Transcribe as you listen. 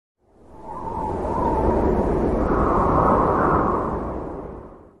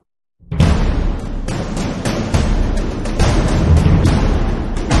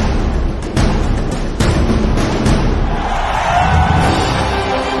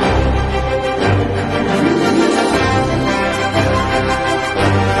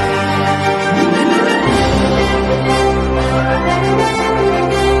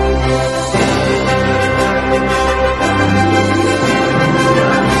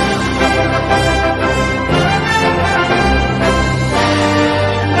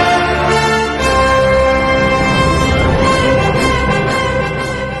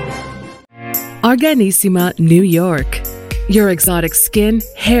Organissima, New York. Your exotic skin,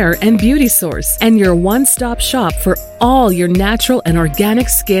 hair, and beauty source, and your one-stop shop for all your natural and organic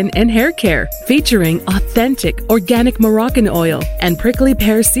skin and hair care, featuring authentic organic Moroccan oil and prickly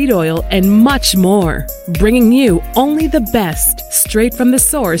pear seed oil and much more. Bringing you only the best, straight from the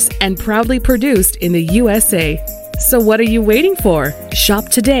source and proudly produced in the USA. So what are you waiting for? Shop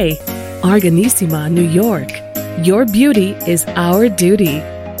today. Organissima, New York. Your beauty is our duty.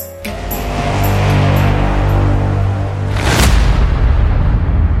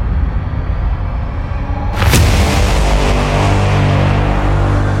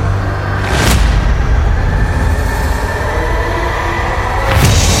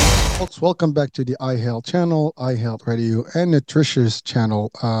 Welcome back to the iHealth channel, iHealth Radio and Nutritious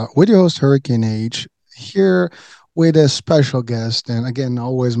channel with your host, Hurricane H, here with a special guest. And again,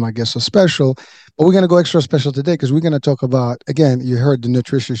 always my guests are special, but we're going to go extra special today because we're going to talk about, again, you heard the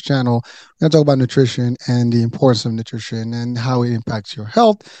Nutritious channel. We're going to talk about nutrition and the importance of nutrition and how it impacts your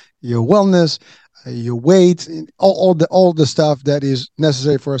health, your wellness, your weight, all the stuff that is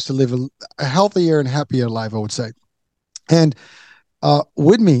necessary for us to live a healthier and happier life, I would say. And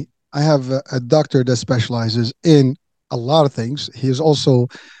with me, I have a doctor that specializes in a lot of things. He is also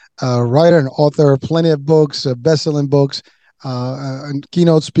a writer and author, plenty of books, best-selling books, and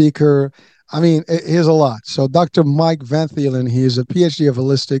keynote speaker. I mean, here's a lot. So Dr. Mike Van Thielen, he is a PhD of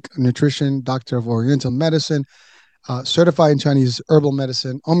holistic nutrition, doctor of oriental medicine, certified in Chinese herbal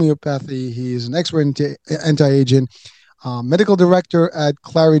medicine, homeopathy. He is an expert in anti-aging, medical director at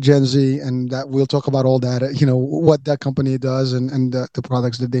Clary Gen Z, and that we'll talk about all that, what that company does and the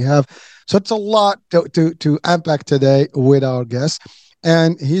products that they have. So it's a lot to unpack today with our guest,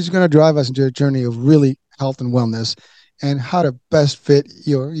 and he's going to drive us into a journey of really health and wellness and how to best fit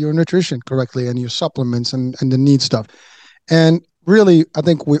your nutrition correctly and your supplements and the need stuff. And really, I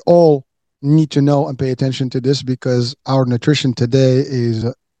think we all need to know and pay attention to this because our nutrition today is,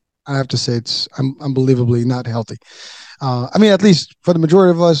 I have to say, it's unbelievably not healthy. I mean, at least for the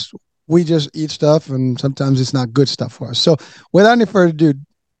majority of us, we just eat stuff and sometimes it's not good stuff for us. So without any further ado,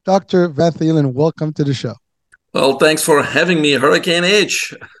 Dr. Van Thielen, welcome to the show. Well, thanks for having me, Hurricane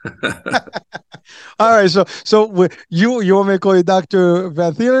H. All right. So you want me to call you Dr.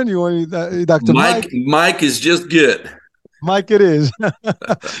 Van Thielen? You want me Dr. Mike? Mike is just good. Mike it is.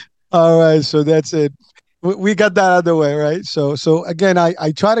 All right. So that's it. We got that out of the way, right? So again,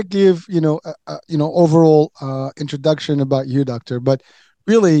 I try to give overall introduction about you, doctor, but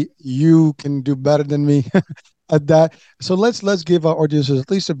really you can do better than me at that. So let's give our audiences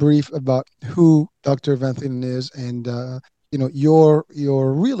at least a brief about who Dr. Van Thielen is and your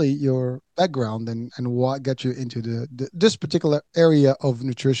background and what got you into this particular area of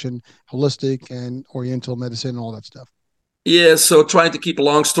nutrition, holistic and oriental medicine, and all that stuff. Yeah, so trying to keep a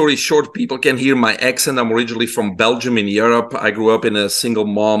long story short, people can hear my accent. I'm originally from Belgium in Europe. I grew up in a single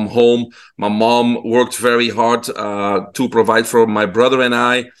mom home. My mom worked very hard to provide for my brother and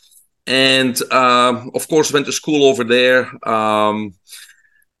I. And, of course, went to school over there.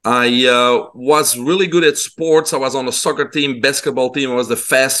 I was really good at sports. I was on a soccer team, basketball team. I was the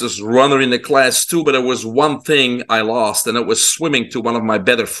fastest runner in the class too, but there was one thing I lost, and it was swimming to one of my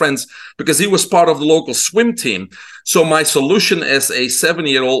better friends because he was part of the local swim team. So my solution as a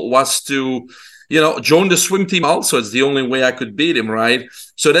 7-year-old was to, join the swim team also. It's the only way I could beat him, right?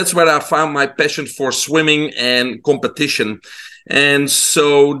 So that's where I found my passion for swimming and competition. And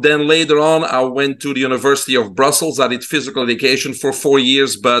so then later on, I went to the University of Brussels. I did physical education for 4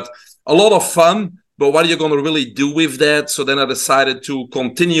 years, but a lot of fun. But what are you going to really do with that? So then I decided to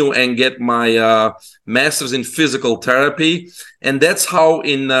continue and get my master's in physical therapy. And that's how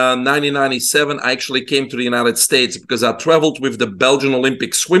in 1997, I actually came to the United States because I traveled with the Belgian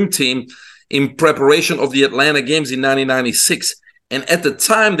Olympic swim team in preparation of the Atlanta Games in 1996. And at the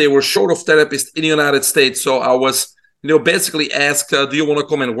time, they were short of therapists in the United States. So I was basically asked, do you want to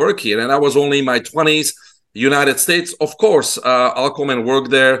come and work here? And I was only in my 20s, United States. Of course, I'll come and work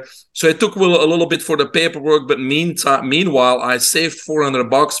there. So it took a little bit for the paperwork, but meanwhile, I saved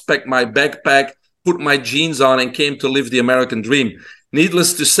 $400, packed my backpack, put my jeans on, and came to live the American dream.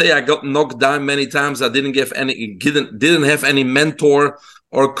 Needless to say, I got knocked down many times. I didn't have any mentor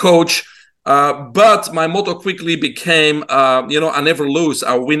or coach. But my motto quickly became, I never lose.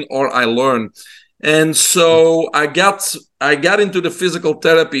 I win or I learn. And so I got into the physical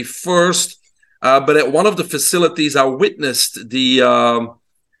therapy first, but at one of the facilities, I witnessed the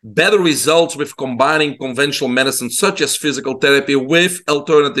better results with combining conventional medicine, such as physical therapy, with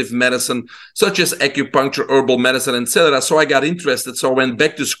alternative medicine, such as acupuncture, herbal medicine, etc. So I got interested. So I went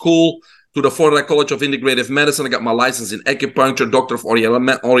back to school, to the Florida College of Integrative Medicine. I got my license in acupuncture, doctor of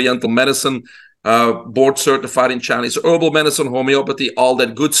Oriental Medicine, board certified in Chinese herbal medicine, homeopathy, all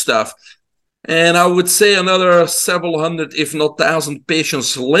that good stuff. And I would say another several hundred, if not thousand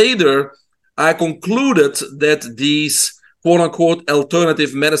patients later, I concluded that these quote-unquote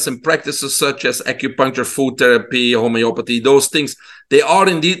alternative medicine practices such as acupuncture, food therapy, homeopathy, those things, they are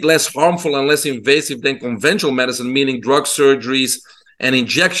indeed less harmful and less invasive than conventional medicine, meaning drug surgeries and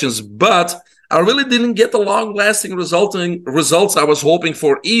injections. But I really didn't get the long-lasting results I was hoping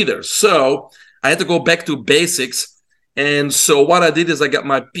for either. So I had to go back to basics. And so what I did is I got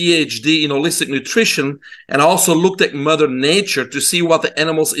my PhD in holistic nutrition, and I also looked at Mother Nature to see what the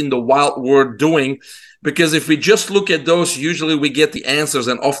animals in the wild were doing. Because if we just look at those, usually we get the answers,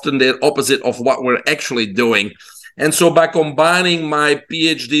 and often they're opposite of what we're actually doing. And so by combining my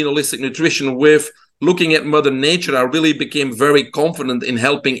PhD in holistic nutrition with looking at Mother Nature, I really became very confident in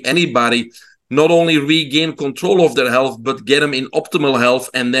helping anybody not only regain control of their health, but get them in optimal health,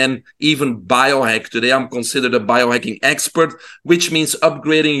 and then even biohack. Today, I'm considered a biohacking expert, which means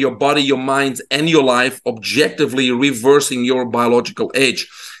upgrading your body, your mind, and your life, objectively reversing your biological age.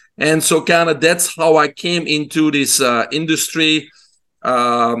 And so kind of that's how I came into this industry.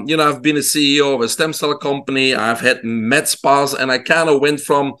 I've been a CEO of a stem cell company. I've had med spas, and I kind of went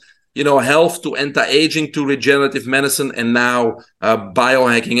from, health to anti-aging to regenerative medicine, and now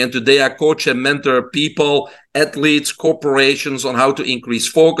biohacking. And today I coach and mentor people, athletes, corporations on how to increase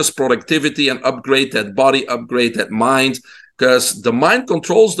focus, productivity, and upgrade that body, upgrade that mind. Because the mind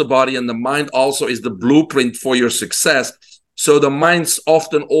controls the body, and the mind also is the blueprint for your success. So the mind's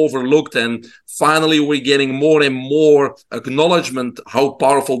often overlooked, and finally we're getting more and more acknowledgement how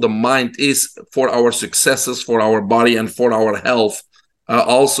powerful the mind is for our successes, for our body, and for our health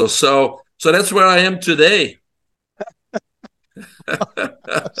also. So that's where I am today.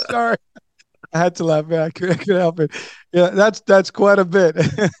 Sorry, I had to laugh. Man. I couldn't help it. Yeah, that's quite a bit.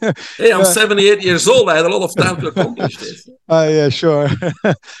 Hey, I'm 78 years old. I had a lot of time to accomplish this. Yeah, sure.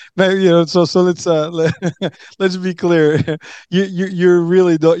 But, so let's be clear. You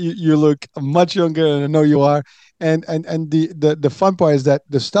really don't. You look much younger, and I know you are. And the fun part is that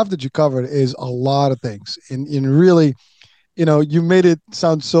the stuff that you covered is a lot of things. In really, you made it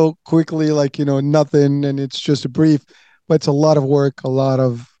sound so quickly, like nothing, and it's just a brief, but it's a lot of work, a lot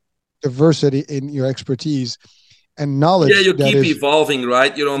of diversity in your expertise and knowledge. Yeah, you keep evolving,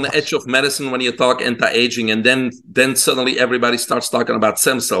 right? You're on the edge of medicine when you talk anti-aging, and then suddenly everybody starts talking about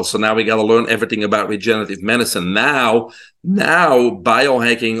stem cells. So now we got to learn everything about regenerative medicine. Now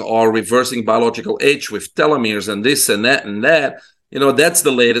biohacking or reversing biological age with telomeres and this and that and that, that's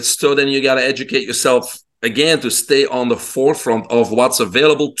the latest. So then you got to educate yourself again to stay on the forefront of what's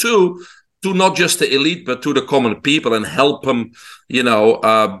available to not just the elite, but to the common people, and help them,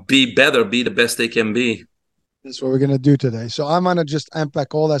 be better, be the best they can be. That's what we're going to do today. So I'm going to just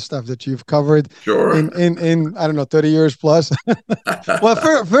unpack all that stuff that you've covered in I don't know, 30 years plus.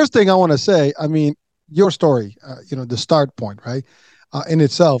 Well, first thing I want to say, I mean, your story, the start point, right, in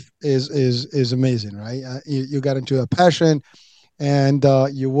itself is amazing, right? You got into a passion, and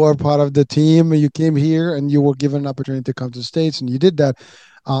you were part of the team. You came here, and you were given an opportunity to come to the States, and you did that.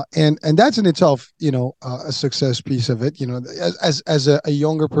 And that's in itself, a success piece of it. As a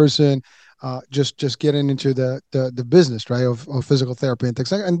younger person, just getting into the business, right, of physical therapy and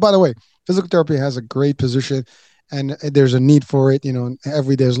things like that. And by the way, physical therapy has a great position, and there's a need for it, in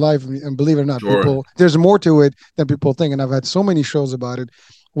everyday's life. And believe it or not, Sure. There's more to it than people think. And I've had so many shows about it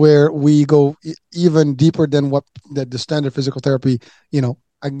where we go even deeper than what the standard physical therapy,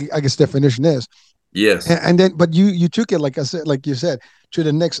 I guess definition is. Yes. And then, but you took it, like you said, to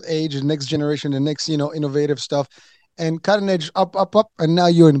the next age, the next generation, the next, innovative stuff, and cutting edge up, and now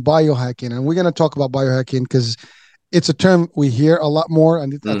you're in biohacking, and we're going to talk about biohacking because it's a term we hear a lot more,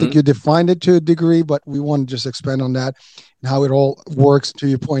 and I think you defined it to a degree, but we want to just expand on that and how it all works, to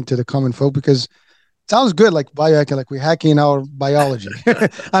your point, to the common folk, because it sounds good, like biohacking, like we're hacking our biology.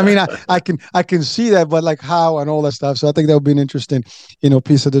 I mean, I can see that, but like how and all that stuff. So I think that would be an interesting,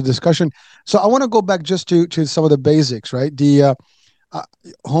 piece of the discussion. So I want to go back just to some of the basics, right? The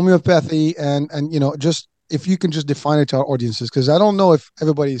homeopathy and just if you can just define it to our audiences, because I don't know if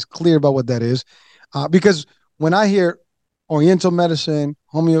everybody's clear about what that is, because when I hear Oriental medicine,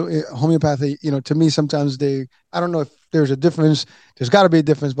 homeopathy, to me sometimes I don't know if there's a difference. There's got to be a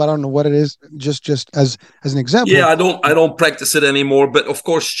difference, but I don't know what it is. Just as an example. Yeah, I don't practice it anymore. But of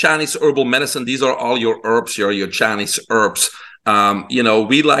course, Chinese herbal medicine, these are all your herbs, your Chinese herbs.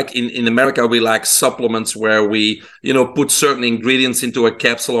 We like in America, we like supplements where we, put certain ingredients into a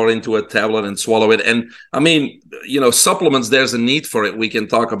capsule or into a tablet and swallow it. And I mean, supplements, there's a need for it. We can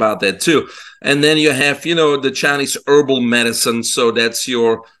talk about that too. And then you have, the Chinese herbal medicine. So that's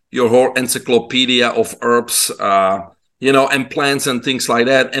your whole encyclopedia of herbs, and plants and things like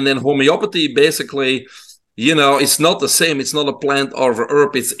that. And then homeopathy, basically, it's not the same. It's not a plant or a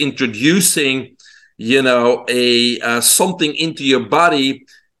herb. It's introducing something into your body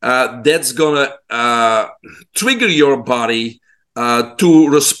that's gonna trigger your body to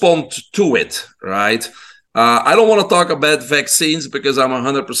respond to it, right? I don't want to talk about vaccines because I'm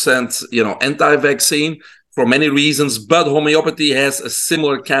 100%, anti-vaccine for many reasons, but homeopathy has a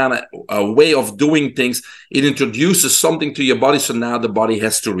similar kind of way of doing things. It introduces something to your body, so now the body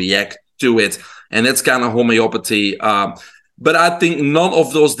has to react to it, and that's kind of homeopathy. But I think none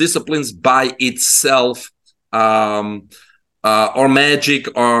of those disciplines by itself are magic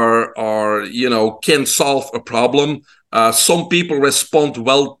or can solve a problem. Some people respond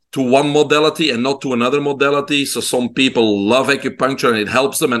well to one modality and not to another modality. So some people love acupuncture and it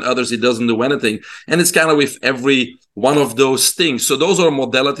helps them, and others it doesn't do anything. And it's kind of with every one of those things. So those are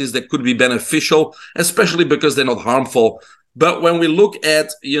modalities that could be beneficial, especially because they're not harmful. But when we look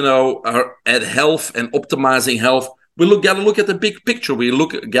at at health and optimizing health, got to look at the big picture.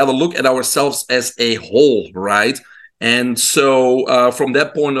 Got to look at ourselves as a whole, right? And so from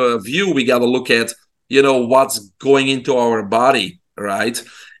that point of view, we got to look at, what's going into our body, right?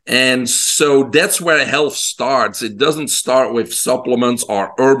 And so that's where health starts. It doesn't start with supplements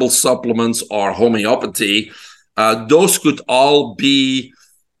or herbal supplements or homeopathy. Those could all be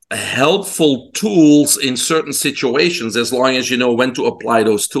helpful tools in certain situations, as long as you know when to apply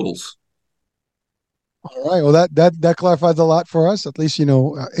those tools. All right. Well, that clarifies a lot for us. At least,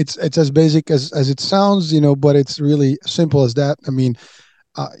 it's as basic as it sounds, but it's really simple as that. I mean,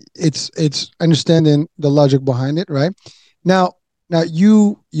 it's understanding the logic behind it, right? Now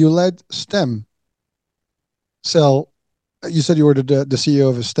you led stem cell. You said you were the CEO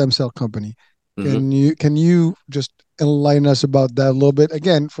of a stem cell company. Mm-hmm. Can you just enlighten us about that a little bit?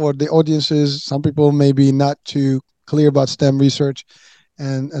 Again, for the audiences, some people may be not too clear about STEM research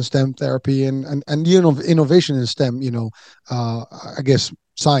and STEM therapy and innovation in STEM, I guess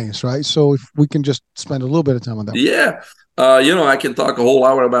science, right? So if we can just spend a little bit of time on that. Yeah. I can talk a whole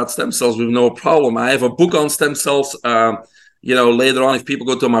hour about stem cells with no problem. I have a book on stem cells. Later on, if people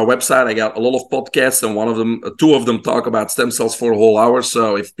go to my website, I got a lot of podcasts, and two of them talk about stem cells for a whole hour.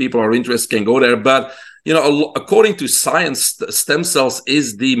 So if people are interested, can go there. But, according to science, stem cells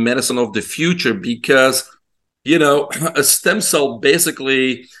is the medicine of the future because, a stem cell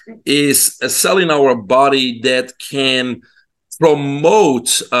basically is a cell in our body that can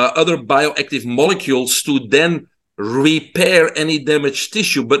promote other bioactive molecules to then repair any damaged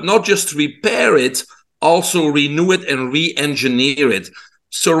tissue, but not just repair it, also renew it and re-engineer it.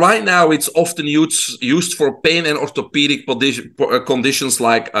 So right now it's often used for pain and orthopedic conditions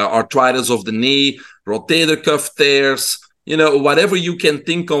like arthritis of the knee, rotator cuff tears, whatever you can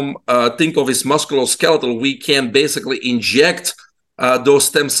think of is musculoskeletal. We can basically inject those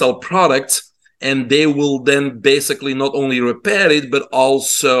stem cell products, and they will then basically not only repair it, but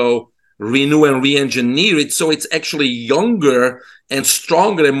also renew and re-engineer it, so it's actually younger and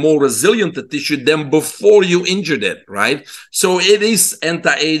stronger and more resilient to tissue than before you injured it, right? So it is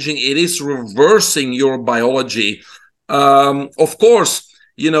anti-aging. It is reversing your biology. Of course,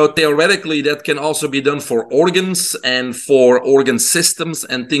 theoretically, that can also be done for organs and for organ systems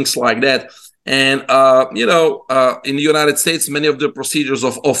and things like that. And, in the United States, many of the procedures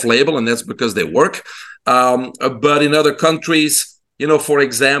are off-label, and that's because they work. But in other countries, for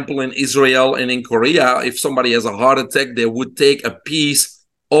example, in Israel and in Korea, if somebody has a heart attack, they would take a piece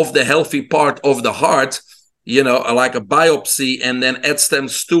of the healthy part of the heart, like a biopsy, and then add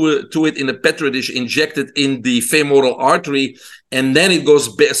stems to it in a petri dish, inject it in the femoral artery, and then it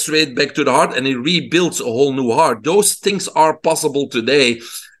goes straight back to the heart, and it rebuilds a whole new heart. Those things are possible today.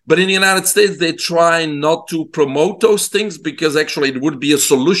 But in the United States, they try not to promote those things because actually it would be a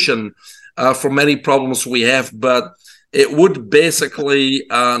solution for many problems we have. But it would basically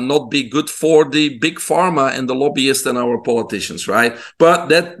not be good for the big pharma and the lobbyists and our politicians, right? But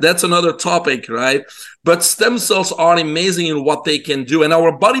that's another topic, right? But stem cells are amazing in what they can do, and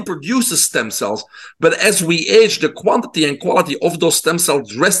our body produces stem cells. But as we age, the quantity and quality of those stem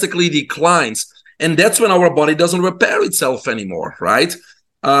cells drastically declines, and that's when our body doesn't repair itself anymore, right?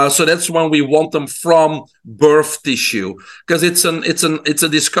 So that's when we want them from birth tissue, because it's a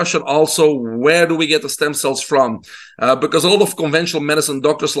discussion also. Where do we get the stem cells from? Because a lot of conventional medicine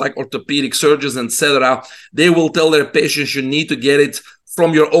doctors, like orthopedic surgeons, etc., they will tell their patients you need to get it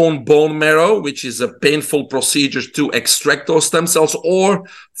from your own bone marrow, which is a painful procedure to extract those stem cells, or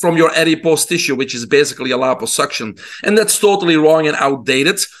from your adipose tissue, which is basically a liposuction. And that's totally wrong and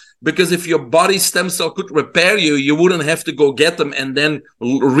outdated. Because if your body stem cell could repair you, you wouldn't have to go get them and then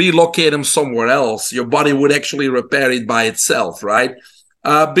relocate them somewhere else. Your body would actually repair it by itself, right?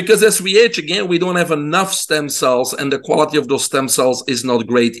 Because as we age, again, we don't have enough stem cells, and the quality of those stem cells is not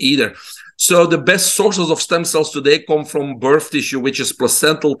great either. So the best sources of stem cells today come from birth tissue, which is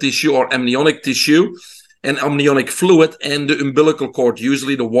placental tissue or amniotic tissue and amniotic fluid, and the umbilical cord,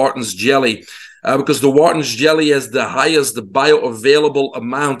 usually the Wharton's jelly. Because the Wharton's jelly has the highest bioavailable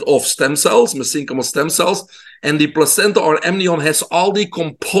amount of stem cells, mesenchymal stem cells, and the placenta or amnion has all the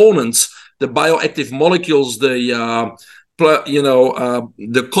components, the bioactive molecules, the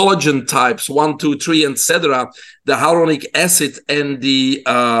collagen types 1, 2, 3, etc., the hyaluronic acid, and the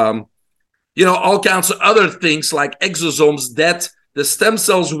all kinds of other things like exosomes that the stem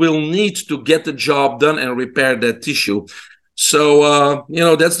cells will need to get the job done and repair that tissue. So,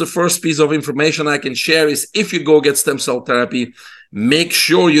 that's the first piece of information I can share is if you go get stem cell therapy, make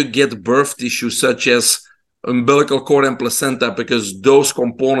sure you get birth tissue such as umbilical cord and placenta, because those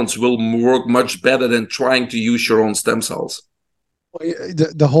components will work much better than trying to use your own stem cells.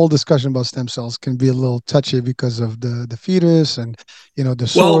 The whole discussion about stem cells can be a little touchy because of the fetus and the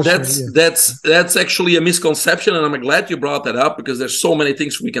source. Well, that's actually a misconception, and I'm glad you brought that up, because there's so many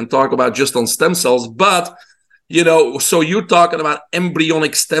things we can talk about just on stem cells. But so you're talking about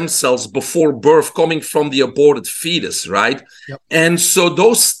embryonic stem cells before birth coming from the aborted fetus, right? Yep. And so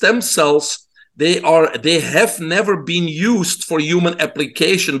those stem cells, they have never been used for human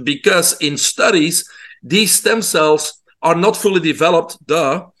application, because in studies these stem cells are not fully developed,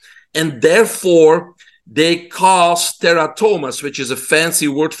 and therefore they cause teratomas, which is a fancy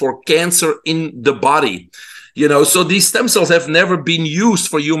word for cancer in the body. So these stem cells have never been used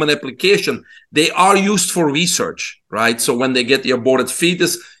for human application. They are used for research, right? So when they get the aborted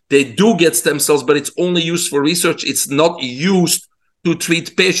fetus, they do get stem cells, but it's only used for research. It's not used to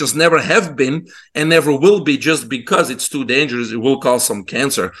treat patients, never have been and never will be, just because it's too dangerous. It will cause some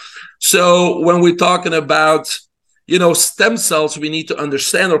cancer. So when we're talking about, stem cells, we need to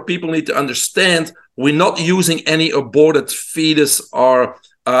understand, or people need to understand, we're not using any aborted fetus or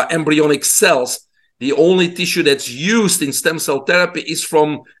embryonic cells. The only tissue that's used in stem cell therapy is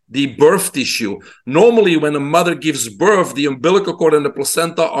from the birth tissue. Normally, when a mother gives birth, the umbilical cord and the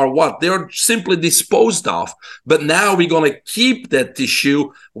placenta are what? They're simply disposed of. But now we're going to keep that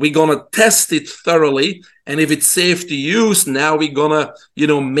tissue. We're going to test it thoroughly. And if it's safe to use, now we're going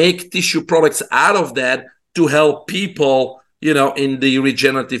to, make tissue products out of that to help people, in the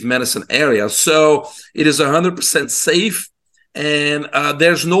regenerative medicine area. So it is 100% safe. And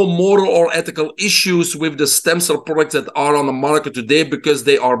there's no moral or ethical issues with the stem cell products that are on the market today, because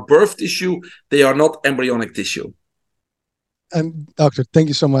they are birth tissue. They are not embryonic tissue. And doctor, thank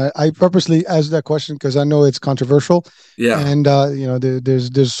you so much. I purposely asked that question because I know it's controversial. Yeah. And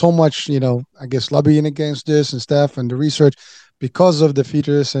there's so much, I guess, lobbying against this and stuff, and the research because of the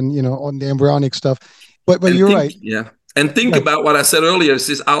fetus and on the embryonic stuff. But you're right. Yeah. And think about what I said earlier.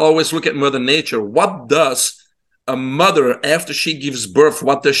 Is I always look at Mother Nature. What does a mother, after she gives birth,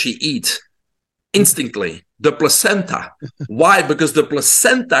 what does she eat? Instantly, the placenta. Why? Because the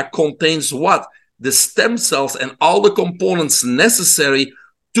placenta contains what? The stem cells and all the components necessary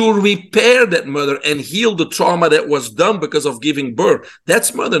to repair that mother and heal the trauma that was done because of giving birth.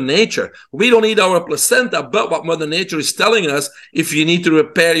 That's Mother Nature. We don't need our placenta, but what Mother Nature is telling us, if you need to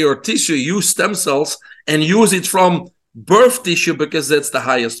repair your tissue, use stem cells and use it from birth tissue, because that's the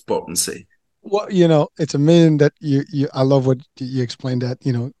highest potency. Well, it's amazing that I love what you explained that,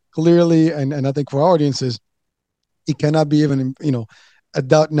 clearly. And I think for our audiences, it cannot be even, a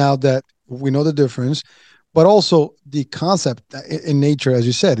doubt now that we know the difference, but also the concept in nature, as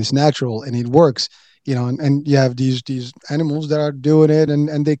you said, is natural and it works, and you have these animals that are doing it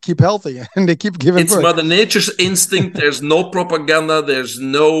and they keep healthy and they keep giving birth. It's Mother Nature's instinct. There's no propaganda. There's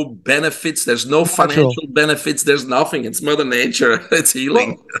no benefits. There's no financial benefits. There's nothing. It's Mother Nature. It's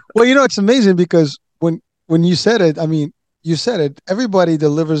healing. Well, it's amazing because when you said it, I mean, you said it, everybody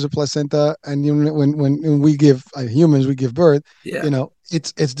delivers a placenta, and when we give humans, we give birth,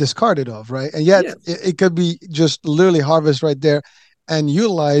 it's discarded of, right? And yet it could be just literally harvest right there and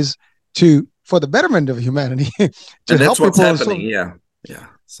utilize for the betterment of humanity. And that's what's happening.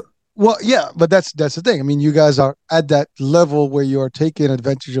 So Well, yeah, but that's the thing. I mean, you guys are at that level where you are taking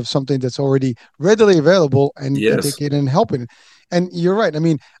advantage of something that's already readily available and Yes. taking it and helping it. And you're right. I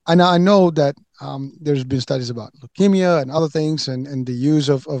mean, I know that there's been studies about leukemia and other things, and the use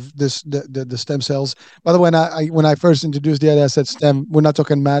of the stem cells. By the way, when I first introduced the idea, I said STEM. We're not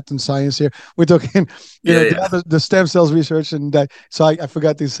talking math and science here. We're talking, Yeah, the yeah. other the stem cells research, and that. So I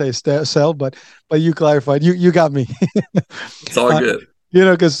forgot to say cell, but you clarified. You got me. It's all Uh, good.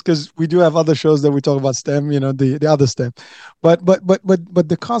 because we do have other shows that we talk about STEM, the other STEM, but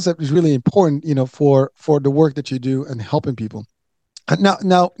the concept is really important, for the work that you do and helping people. Now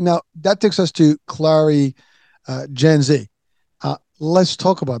that takes us to Clary, Gen Z. Let's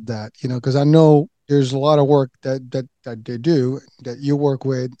talk about that, because I know there's a lot of work that they do that you work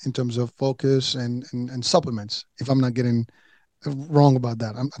with in terms of focus and supplements. If I'm not getting wrong about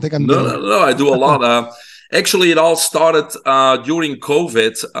that, I think I'm No, getting. no, no. I do a lot. Actually, it all started during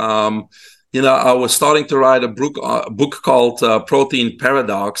COVID. I was starting to write a book called Protein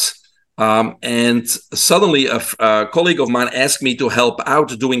Paradox. And suddenly a colleague of mine asked me to help out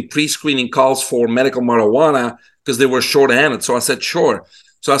doing pre-screening calls for medical marijuana because they were short-handed. So I said, sure.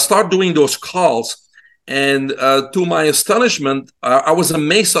 So I started doing those calls. And to my astonishment, I was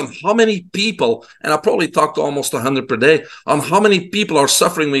amazed on how many people, and I probably talked to almost 100 per day, on how many people are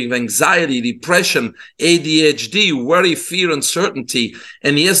suffering with anxiety, depression, ADHD, worry, fear, uncertainty.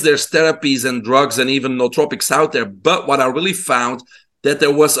 And yes, there's therapies and drugs and even nootropics out there. But what I really found that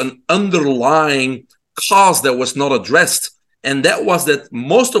there was an underlying cause that was not addressed. And that was that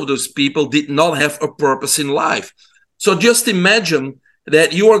most of those people did not have a purpose in life. So just imagine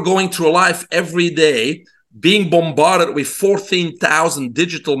that you are going through life every day being bombarded with 14,000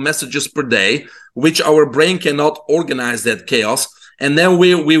 digital messages per day, which our brain cannot organize that chaos. And then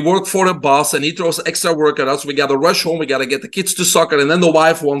we work for a boss and he throws extra work at us. We got to rush home. We got to get the kids to soccer. And then the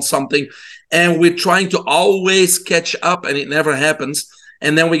wife wants something. And we're trying to always catch up and it never happens.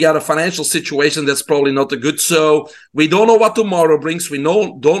 And then we got a financial situation that's probably not good. So we don't know what tomorrow brings. We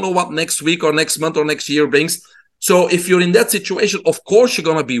don't know what next week or next month or next year brings. So if you're in that situation, of course, you're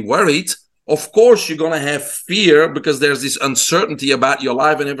going to be worried. Of course, you're going to have fear because there's this uncertainty about your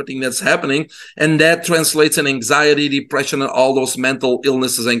life and everything that's happening. And that translates in anxiety, depression, and all those mental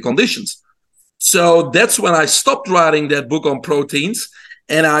illnesses and conditions. So that's when I stopped writing that book on proteins.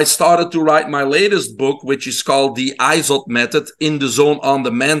 And I started to write my latest book, which is called The IZOT Method, In the Zone on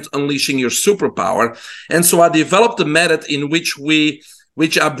Demand, Unleashing Your Superpower. And so I developed a method in which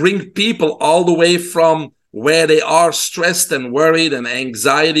I bring people all the way from where they are stressed and worried and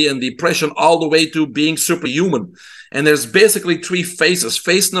anxiety and depression all the way to being superhuman. And there's basically three phases.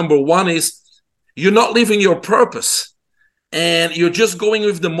 Phase number one is you're not living your purpose and you're just going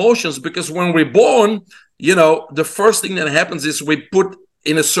with the motions, because when we're born, the first thing that happens is we're pushed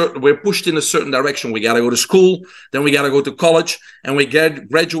in a certain direction. We got to go to school, then we got to go to college, and we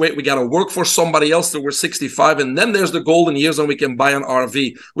graduate. We got to work for somebody else till we're 65, and then there's the golden years and we can buy an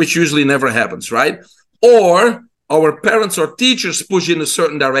RV, which usually never happens, right? Or our parents or teachers push in a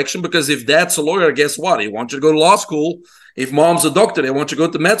certain direction, because if dad's a lawyer, guess what? He wants you to go to law school. If mom's a doctor, they want you to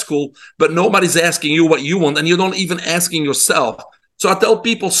go to med school, but nobody's asking you what you want, and you're not even asking yourself. So I tell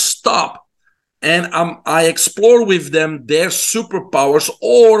people, stop. And I explore with them their superpowers,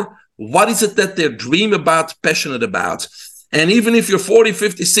 or what is it that they dream about, passionate about. And even if you're 40,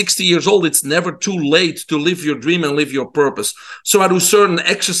 50, 60 years old, it's never too late to live your dream and live your purpose. So I do certain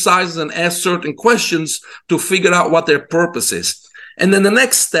exercises and ask certain questions to figure out what their purpose is. And then the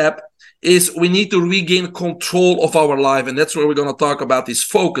next step is we need to regain control of our life. And that's where we're going to talk about this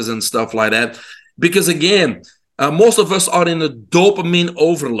focus and stuff like that. Because again, most of us are in a dopamine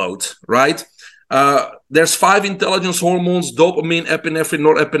overload, right? There's 5 intelligence hormones: dopamine, epinephrine,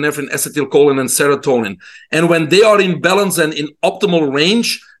 norepinephrine, acetylcholine, and serotonin. And when they are in balance and in optimal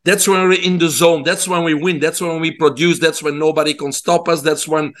range, that's when we're in the zone. That's when we win. That's when we produce. That's when nobody can stop us. That's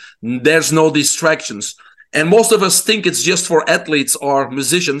when there's no distractions. And most of us think it's just for athletes or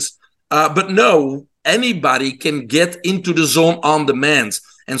musicians. But no, anybody can get into the zone on demand.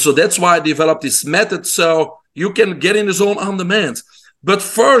 And so that's why I developed this method, so you can get in the zone on demand. But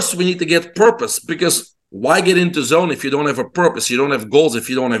first, we need to get purpose, because why get into zone if you don't have a purpose? You don't have goals if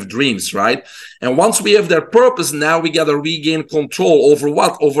you don't have dreams, right? And once we have that purpose, now we got to regain control over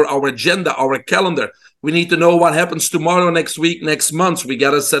what? Over our agenda, our calendar. We need to know what happens tomorrow, next week, next month. We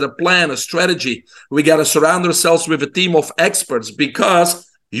got to set a plan, a strategy. We got to surround ourselves with a team of experts, because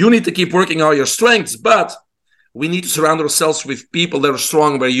you need to keep working on your strengths, but we need to surround ourselves with people that are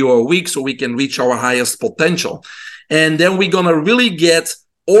strong where you are weak, so we can reach our highest potential. And then we're going to really get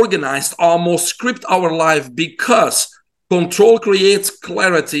organized, almost script our life, because Control creates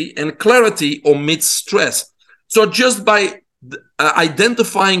clarity, and clarity omits stress. So just by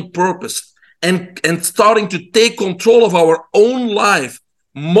identifying purpose and starting to take control of our own life,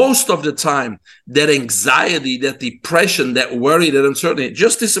 most of the time, that anxiety, that depression, that worry, that uncertainty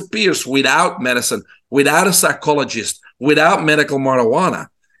just disappears without medicine, without a psychologist, without medical marijuana,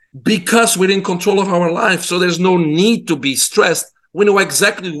 because we're in control of our life. So there's no need to be stressed. We know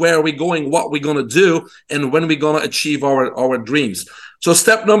exactly where we're going, what we're going to do, and when we're going to achieve our dreams. So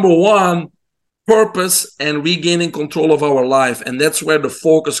step number one, purpose and regaining control of our life. And that's where the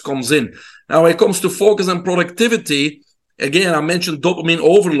focus comes in. Now, when it comes to focus and productivity, again, I mentioned dopamine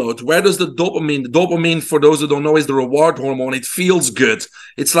overload. Where does the dopamine? The dopamine, for those who don't know, is the reward hormone. It feels good.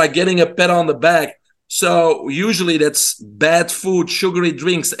 It's like getting a pat on the back. So usually that's bad food, sugary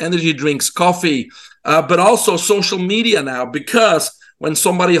drinks, energy drinks, coffee, but also social media now, because when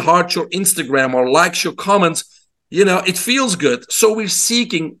somebody hearts your Instagram or likes your comments, it feels good. So we're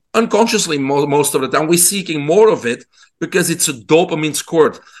seeking, unconsciously most of the time, we're seeking more of it because it's a dopamine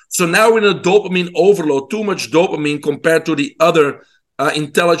squirt. So now we're in a dopamine overload, too much dopamine compared to the other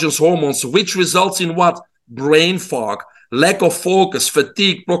intelligence hormones, which results in what? Brain fog, lack of focus,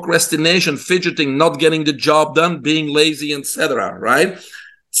 fatigue, procrastination, fidgeting, not getting the job done, being lazy, etc. Right?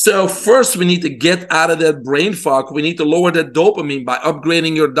 So first, we need to get out of that brain fog. We need to lower that dopamine by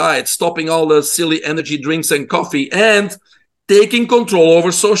upgrading your diet, stopping all the silly energy drinks and coffee, and taking control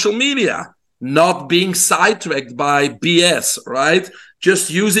over social media, not being sidetracked by BS, right? Just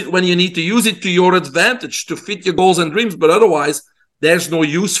use it when you need to use it to your advantage to fit your goals and dreams, but otherwise, there's no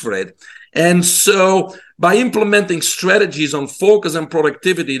use for it. And so by implementing strategies on focus and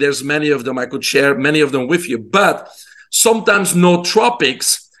productivity, there's many of them. I could share many of them with you, but sometimes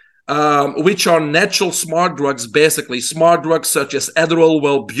nootropics, which are natural smart drugs, basically smart drugs such as Adderall,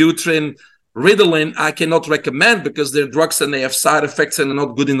 Wellbutrin, Ritalin, I cannot recommend because they're drugs and they have side effects and are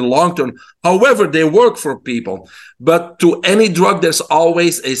not good in the long term. However, they work for people. But to any drug, there's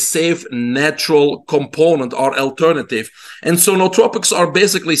always a safe, natural component or alternative. And so nootropics are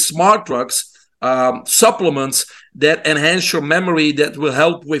basically smart drugs, supplements that enhance your memory, that will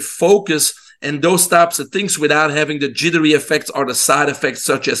help with focus and those types of things without having the jittery effects or the side effects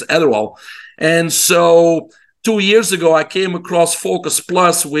such as Adderall. And so 2 years ago, I came across Focus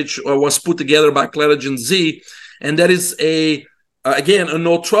Plus, which was put together by Clarigen Z. And that is again, a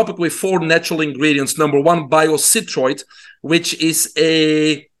nootropic with 4 natural ingredients. Number one, biocitroid, which is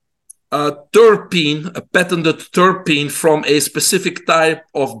a terpene, a patented terpene from a specific type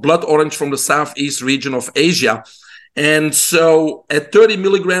of blood orange from the southeast region of Asia. And so at 30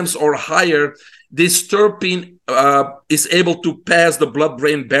 milligrams or higher, this terpene is able to pass the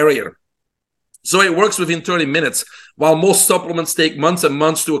blood-brain barrier. So it works within 30 minutes, while most supplements take months and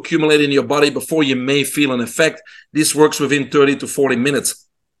months to accumulate in your body before you may feel an effect. This works within 30 to 40 minutes.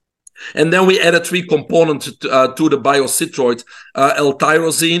 And then we added 3 components to the biocitroid,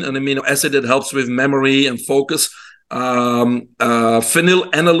 L-tyrosine, an amino acid that helps with memory and focus,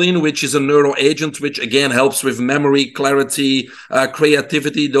 phenylalanine, which is a neuroagent, which again helps with memory, clarity,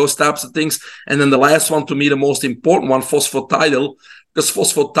 creativity, those types of things. And then the last one, to me, the most important one, phosphatidylate, because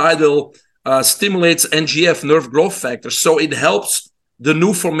phosphatidylate stimulates NGF, nerve growth factor. So it helps the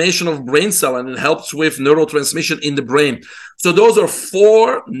new formation of brain cell, and it helps with neurotransmission in the brain. So those are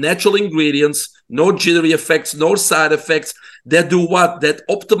 4 natural ingredients, no jittery effects, no side effects, that do what? That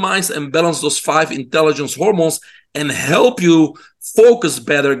optimize and balance those 5 intelligence hormones and help you focus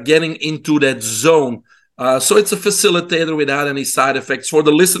better, getting into that zone. So it's a facilitator without any side effects. For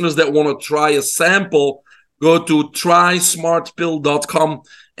the listeners that want to try a sample, go to trysmartpill.com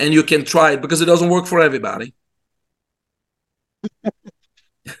and you can try it, because it doesn't work for everybody.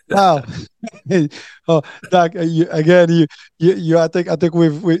 Wow. Oh, Doc, you I think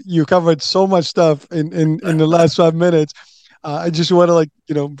you covered so much stuff in the last 5 minutes. I just want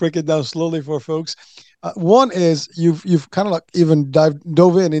to break it down slowly for folks. One is you've kind of even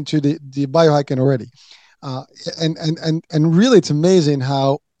dove into the biohacking already, and really it's amazing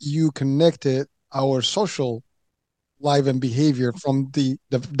how you connected our social life and behavior from the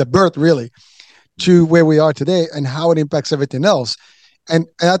birth really to where we are today, and how it impacts everything else. And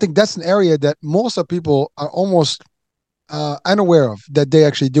I think that's an area that most of people are almost unaware of, that they're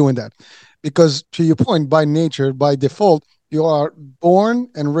actually doing that. Because to your point, by nature, by default, you are born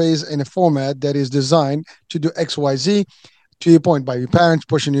and raised in a format that is designed to do X, Y, Z. To your point, by your parents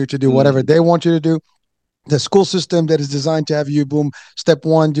pushing you to do whatever they want you to do. The school system that is designed to have you, boom, step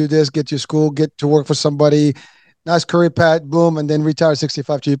 1, do this, get to school, get to work for somebody, nice career path, boom, and then retire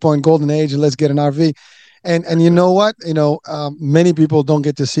 65, to your point, golden age, and let's get an RV. And you know what? Many people don't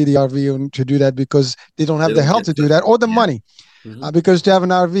get to see the RV and to do that because they don't They have the don't health get to do to. that or the Yeah. money. Mhm. Because to have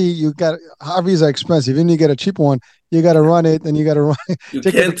an RV, RVs are expensive. Even you get a cheap one, you got to run it and you got to run, You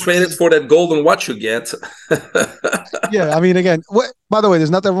take it to can't trade it places. for that golden watch you get. Yeah, I mean, again, by the way, there's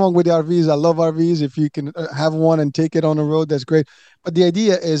nothing wrong with the RVs. I love RVs. If you can have one and take it on the road, that's great. But the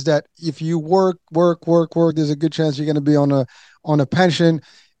idea is that if you work, there's a good chance you're going to be on a pension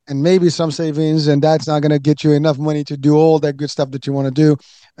and maybe some savings, and that's not going to get you enough money to do all that good stuff that you want to do.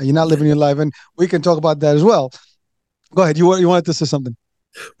 You're not living your life, and we can talk about that as well. Go ahead. You wanted to say something.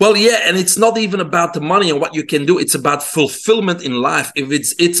 Well, yeah, and it's not even about the money and what you can do. It's about fulfillment in life. If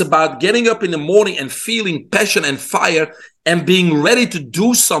it's about getting up in the morning and feeling passion and fire and being ready to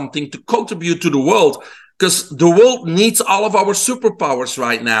do something to contribute to the world. Because the world needs all of our superpowers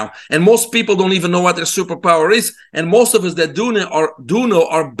right now. And most people don't even know what their superpower is. And most of us that do know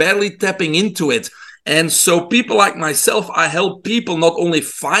are barely tapping into it. And so people like myself, I help people not only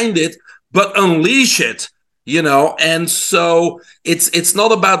find it, but unleash it. And so it's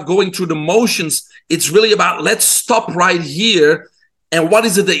not about going through the motions. It's really about, let's stop right here, and what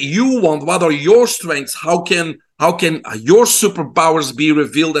is it that you want? What are your strengths? How can your superpowers be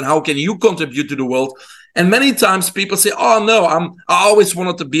revealed, and how can you contribute to the world? And many times people say, oh no, I always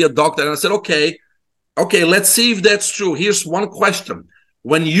wanted to be a doctor. And I said, okay, let's see if that's true. Here's one question: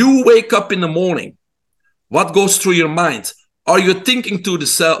 when you wake up in the morning, what goes through your mind? Are you thinking to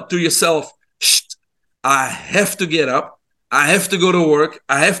yourself, I have to get up, I have to go to work,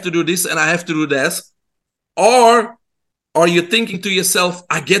 I have to do this, and I have to do this? Or are you thinking to yourself,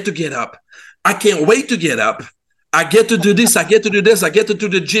 I get to get up, I can't wait to get up, I get to do this, I get to do this, I get to do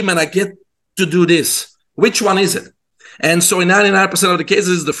the gym, and I get to do this? Which one is it? And so in 99% of the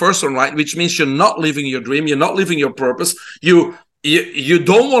cases, it's the first one, right? Which means you're not living your dream, you're not living your purpose. You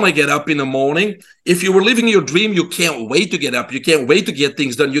don't want to get up in the morning. If you were living your dream, you can't wait to get up. You can't wait to get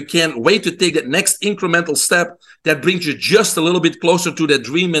things done. You can't wait to take that next incremental step that brings you just a little bit closer to that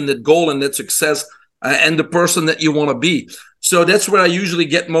dream and that goal and that success and the person that you want to be. So that's where I usually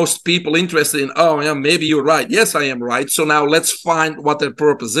get most people interested in. Oh, yeah, maybe you're right. Yes, I am right. So now let's find what their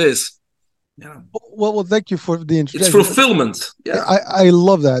purpose is. Yeah. Well, thank you for the It's introduction. fulfillment. Yeah. I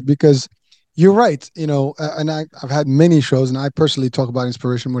love that because you're right. And I've had many shows, and I personally talk about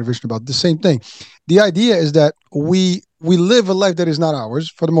inspiration, motivation, about the same thing. The idea is that we live a life that is not ours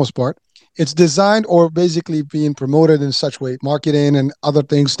for the most part. It's designed or basically being promoted in such way, marketing and other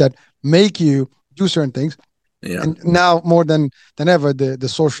things that make you do certain things. Yeah. And now more than ever, the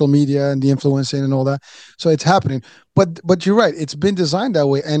social media and the influencing and all that. So it's happening. But you're right. It's been designed that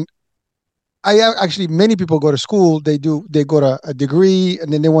way. And actually, many people go to school, they go to a degree,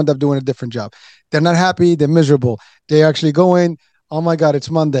 and then they wind up doing a different job. They're not happy, they're miserable. They actually go in, oh my God,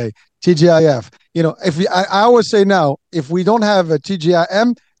 it's Monday, TGIF. I always say now, if we don't have a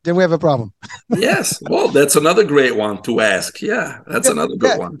TGIM, then we have a problem. Yes. Well, that's another great one to ask. Yeah, that's another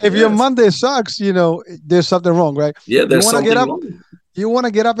good one. If your Monday sucks, there's something wrong, right? Yeah, there's you want to something get up. wrong. You want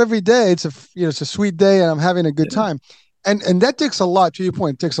to get up every day. It's a sweet day, and I'm having a good time. And that takes a lot. To your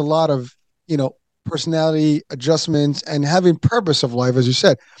point, it takes a lot of personality adjustments and having purpose of life, as you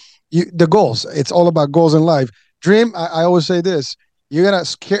said. The goals. It's all about goals in life. Dream. I always say this: you're gonna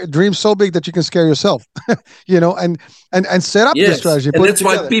dream so big that you can scare yourself. And set up the strategy. And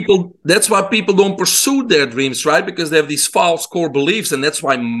that's why people don't pursue their dreams, right? Because they have these false core beliefs, and that's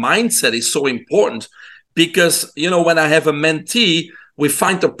why mindset is so important. Because when I have a mentee, we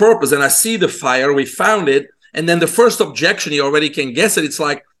find the purpose, and I see the fire. We found it, and then the first objection, you already can guess it. It's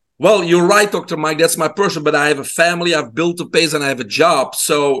like, well, you're right, Dr. Mike, that's my person, but I have a family, I've built a base, and I have a job.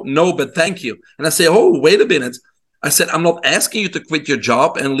 So no, but thank you. And I say, oh, wait a minute. I said, I'm not asking you to quit your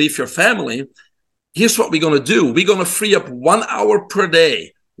job and leave your family. Here's what we're going to do. We're going to free up 1 hour per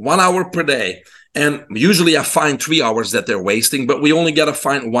day, 1 hour per day. And usually I find 3 hours that they're wasting, but we only got to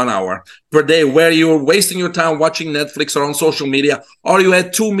find 1 hour per day where you're wasting your time watching Netflix or on social media, or you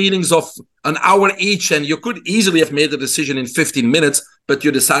had 2 meetings of an hour each, and you could easily have made the decision in 15 minutes, but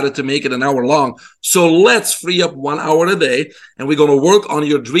you decided to make it an hour long. So let's free up 1 hour a day, and we're going to work on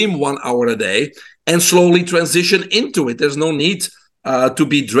your dream 1 hour a day and slowly transition into it. There's no need to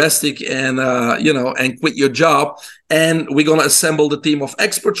be drastic and quit your job. And we're going to assemble the team of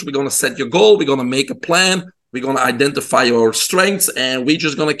experts. We're going to set your goal. We're going to make a plan. We're going to identify your strengths, and we're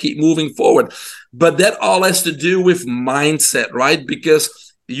just going to keep moving forward. But that all has to do with mindset, right?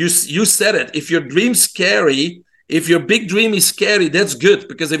 Because you said it. If your dream's scary, if your big dream is scary, that's good.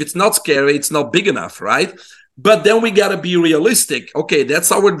 Because if it's not scary, it's not big enough, right? But then we got to be realistic. Okay,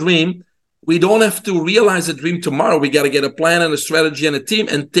 that's our dream. We don't have to realize a dream tomorrow. We got to get a plan and a strategy and a team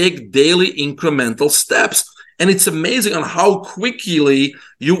and take daily incremental steps. And it's amazing on how quickly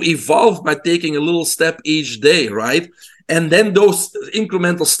you evolve by taking a little step each day, right? And then those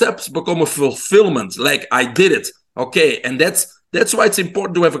incremental steps become a fulfillment. Like, I did it. Okay. And that's why it's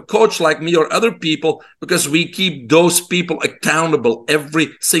important to have a coach like me or other people, because we keep those people accountable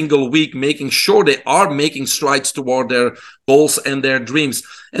every single week, making sure they are making strides toward their goals and their dreams.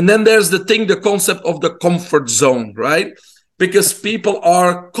 And then there's the concept of the comfort zone, right? Because people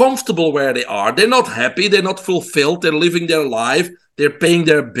are comfortable where they are. They're not happy. They're not fulfilled. They're living their life. They're paying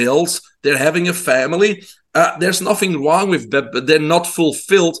their bills. They're having a family. There's nothing wrong with that, but they're not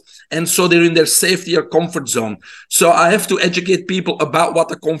fulfilled. And so they're in their safety or comfort zone. So I have to educate people about what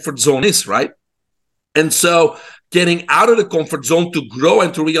the comfort zone is, right? And so getting out of the comfort zone to grow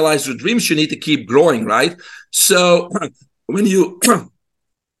and to realize your dreams, you need to keep growing, right? So when you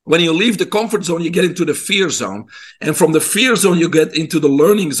leave the comfort zone, you get into the fear zone. And from the fear zone, you get into the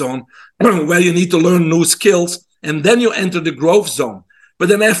learning zone where you need to learn new skills. And then you enter the growth zone. But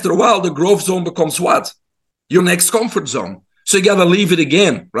then after a while, the growth zone becomes what? Your next comfort zone. So you got to leave it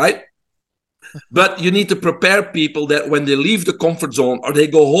again, right? But you need to prepare people that when they leave the comfort zone or they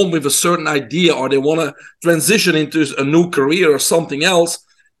go home with a certain idea or they want to transition into a new career or something else,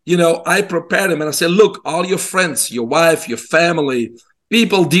 I prepare them and I say, look, all your friends, your wife, your family,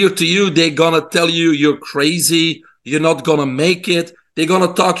 people dear to you, they're going to tell you you're crazy, you're not going to make it. They're going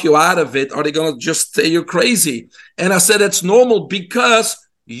to talk you out of it, or they're going to just say you're crazy. And I said, that's normal because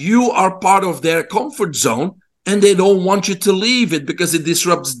you are part of their comfort zone and they don't want you to leave it because it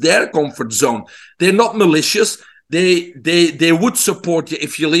disrupts their comfort zone. They're not malicious. They would support you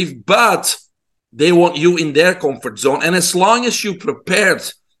if you leave, but they want you in their comfort zone. And as long as you prepared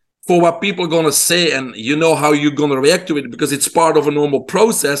for what people are going to say and you know how you're going to react to it because it's part of a normal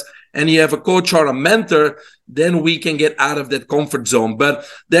process and you have a coach or a mentor, then we can get out of that comfort zone. But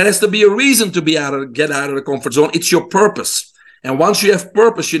there has to be a reason to get out of the comfort zone. It's your purpose. And once you have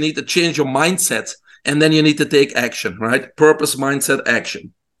purpose, you need to change your mindset and then you need to take action, right? Purpose, mindset,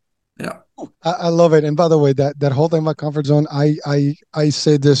 action. Yeah. I love it. And by the way, that whole thing about comfort zone, I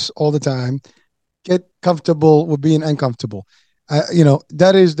say this all the time. Get comfortable with being uncomfortable.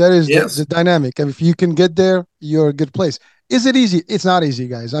 That is yes. the dynamic. If you can get there, you're a good place. Is it easy? It's not easy,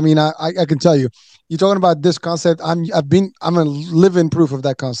 guys. I mean, I can tell you, you're talking about this concept. I'm a living proof of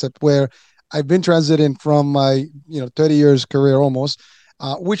that concept where I've been transiting from my 30 years career almost,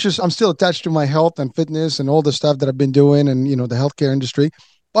 which is I'm still attached to my health and fitness and all the stuff that I've been doing and the healthcare industry.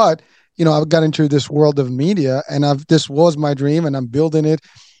 But I've got into this world of media and this was my dream and I'm building it.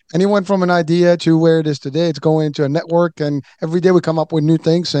 And it went from an idea to where it is today. It's going into a network, and every day we come up with new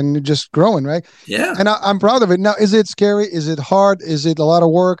things and just growing, right? Yeah. And I'm proud of it. Now, is it scary? Is it hard? Is it a lot of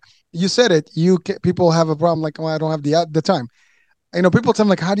work? You said it. People have a problem like, I don't have the time. People tell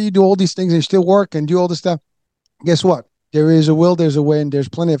me like, how do you do all these things and you still work and do all this stuff? Guess what? There is a will, there's a way, and there's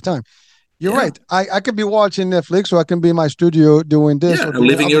plenty of time. You're right. I could be watching Netflix, or I can be in my studio doing this. or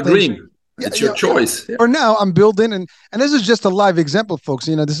living your dream. It's your choice. For now, I'm building, and this is just a live example, folks.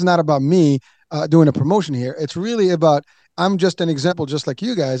 This is not about me doing a promotion here. It's really about I'm just an example, just like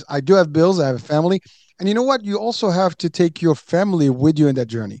you guys. I do have bills. I have a family, and you know what? You also have to take your family with you in that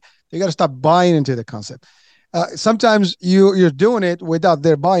journey. You got to stop buying into the concept. Sometimes you're doing it without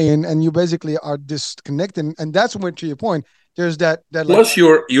their buy-in, and you basically are disconnecting. And that's when, to your point, there's that. Plus,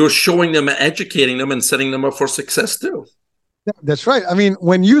 you're showing them, and educating them, and setting them up for success too. That's right. I mean,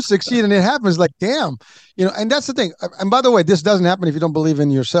 when you succeed and it happens, like, damn, and that's the thing. And by the way, this doesn't happen if you don't believe in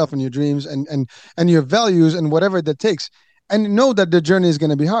yourself and your dreams and your values and whatever that takes. And know that the journey is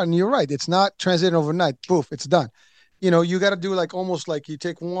going to be hard. And you're right. It's not transiting overnight. Poof, it's done. You got to do almost like you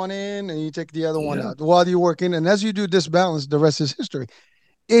take one in and you take the other one out while you're working. And as you do this balance, the rest is history.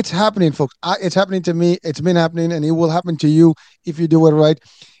 It's happening, folks. It's happening to me. It's been happening, and it will happen to you if you do it right.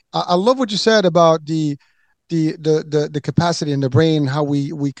 I love what you said about the capacity in the brain, how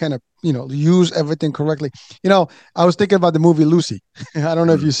we kind of use everything correctly. I was thinking about the movie Lucy. I don't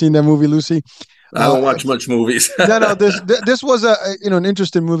know if you've seen that movie Lucy. I don't watch much movies. No. This was an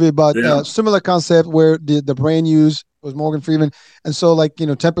interesting movie about similar concept where the brain use was Morgan Freeman, and so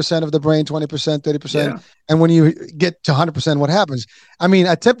 10% of the brain, 20%, 30%, and when you get to 100%, what happens? I mean,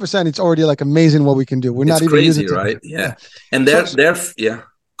 at 10%, it's already amazing what we can do. We're not even crazy, using right? Yeah, and they're.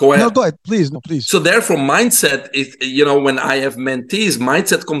 Go ahead. No, go ahead. Please. No, please. So therefore, mindset is, when I have mentees,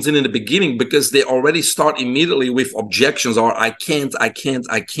 mindset comes in the beginning because they already start immediately with objections or I can't.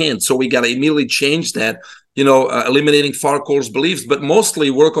 So we got to immediately change that, eliminating far course beliefs, but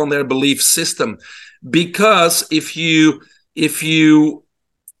mostly work on their belief system. Because if you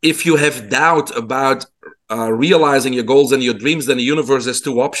if you have doubt about realizing your goals and your dreams, then the universe has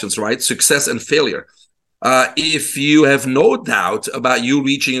two options, right? Success and failure. If you have no doubt about you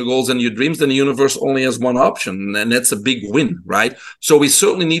reaching your goals and your dreams, then the universe only has one option, and that's a big win, right? So we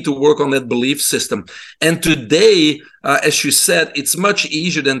certainly need to work on that belief system. And today, as you said, it's much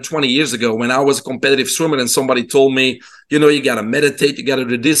easier than 20 years ago when I was a competitive swimmer and somebody told me, you got to meditate, you got to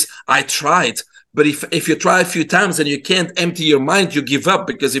do this. I tried. But if you try a few times and you can't empty your mind, you give up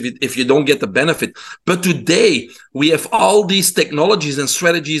because if you don't get the benefit. But today, we have all these technologies and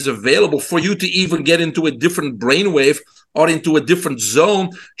strategies available for you to even get into a different brainwave or into a different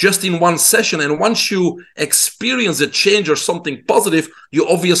zone just in one session. And once you experience a change or something positive, you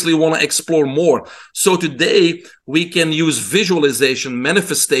obviously want to explore more. So today, we can use visualization,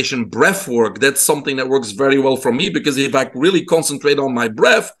 manifestation, breath work. That's something that works very well for me because if I really concentrate on my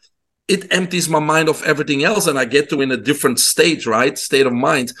breath, it empties my mind of everything else and I get to in a different state, right? State of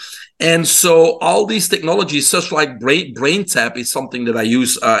mind. And so all these technologies, such like brain tap is something that I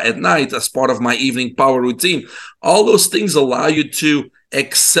use at night as part of my evening power routine. All those things allow you to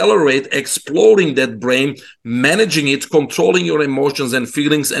accelerate exploring that brain, managing it, controlling your emotions and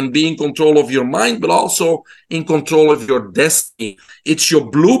feelings, and being in control of your mind, but also in control of your destiny. It's your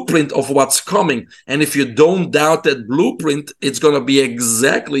blueprint of what's coming. And if you don't doubt that blueprint, it's going to be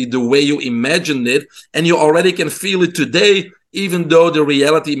exactly the way you imagined it. And you already can feel it today, even though the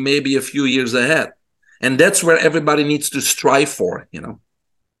reality may be a few years ahead. And that's where everybody needs to strive for,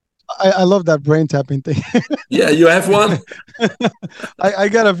 I love that brain tapping thing. Yeah, you have one? I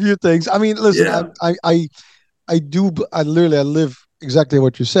got a few things. I mean, listen, Yeah. I live exactly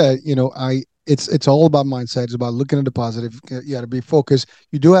what you said. It's all about mindset. It's about looking at the positive. You got to be focused.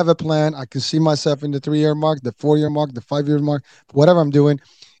 You do have a plan. I can see myself in the 3-year mark, the 4-year mark, the 5-year mark, whatever I'm doing.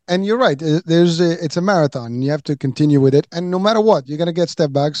 And you're right. It's a marathon, and you have to continue with it. And no matter what, you're gonna get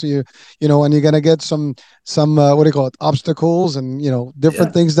step backs. And you're gonna get some what do you call it, obstacles, and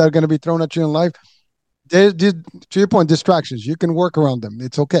different things that are gonna be thrown at you in life. To your point, distractions. You can work around them.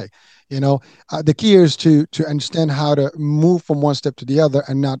 It's okay. The key is to understand how to move from one step to the other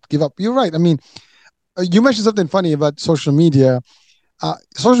and not give up. You're right. I mean, you mentioned something funny about social media.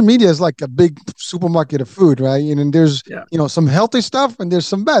 Social media is like a big supermarket of food, right? And there's some healthy stuff and there's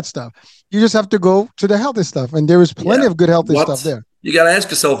some bad stuff. You just have to go to the healthy stuff, and there is plenty of good healthy stuff there. You got to ask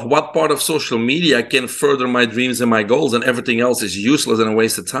yourself, what part of social media can further my dreams and my goals, and everything else is useless and a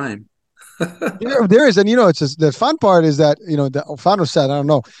waste of time. There is, and it's just, the fun part is that the founder said, I don't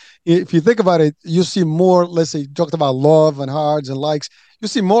know, if you think about it, you see more. Let's say you talked about love and hearts and likes. You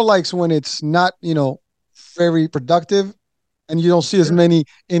see more likes when it's not very productive, and you don't see as many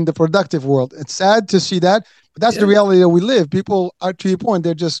in the productive world. It's sad to see that, but that's the reality that we live. People are, to your point,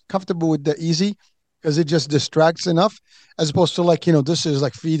 they're just comfortable with the easy because it just distracts enough, as opposed to this is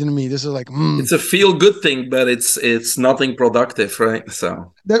like feeding me. This is like, It's a feel good thing, but it's nothing productive, right?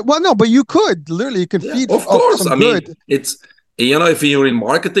 So no, but you could literally feed. Of course, some good. It's if you're in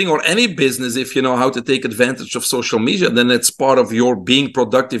marketing or any business, if you know how to take advantage of social media, then it's part of your being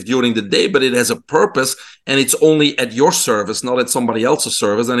productive during the day, but it has a purpose, and it's only at your service, not at somebody else's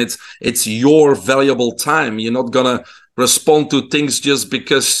service. And it's your valuable time. You're not going to respond to things just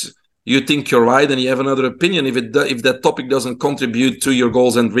because you think you're right and you have another opinion. If that topic doesn't contribute to your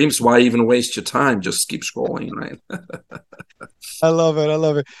goals and dreams, why even waste your time? Just keep scrolling, right? I love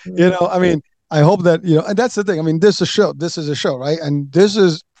it. I mean, I hope that, and that's the thing. I mean, this is a show, right? And this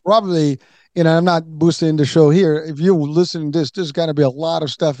is probably, I'm not boosting the show here. If you listen to this, there's going to be a lot of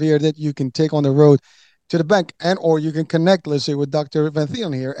stuff here that you can take on the road to the bank, or you can connect, let's say, with Dr. Van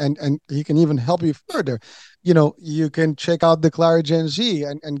Thielen here, and he can even help you further. You can check out the Clarigen Z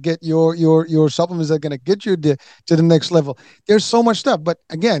and get your supplements that are going to get you to the next level. There's so much stuff, but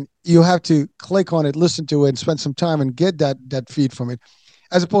again, you have to click on it, listen to it, and spend some time and get that feed from it,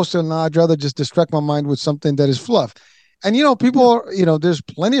 as opposed to, no, I'd rather just distract my mind with something that is fluff. And people, there's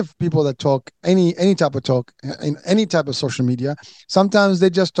plenty of people that talk any type of talk in any type of social media. Sometimes they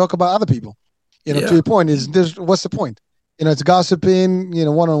just talk about other people. To your point, what's the point? It's gossiping,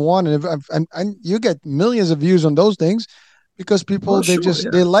 one-on-one, and you get millions of views on those things because people,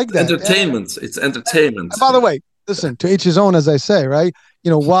 they like that. Entertainment. It's entertainment. And by the way, listen, to each his own, as I say, right?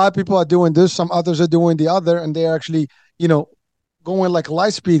 Why people are doing this, some others are doing the other, and they're actually, going like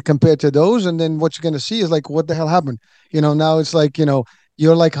light speed compared to those. And then what you're going to see is like, what the hell happened? Now it's like,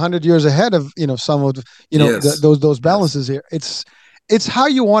 you're like 100 years ahead of, some of, those balances here. It's how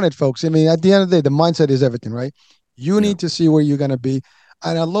you want it, folks. I mean, at the end of the day, the mindset is everything, right? You need to see where you're going to be.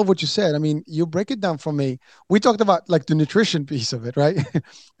 And I love what you said. I mean, you break it down for me. We talked about like the nutrition piece of it, right?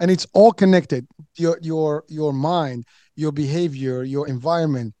 And it's all connected. Your mind, your behavior, your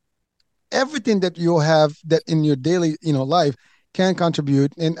environment, everything that you have that in your daily, life can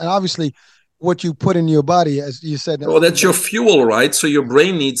contribute. And obviously what you put in your body, as you said, Well, that's your fuel, right? So your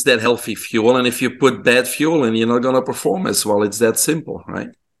brain needs that healthy fuel. And if you put bad fuel in, you're not going to perform as well. It's that simple, right?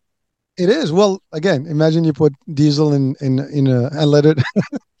 it is. Well, again, imagine you put diesel in a and let it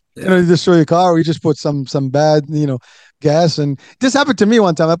Yeah. you destroy your car, or you just put some bad, gas. And this happened to me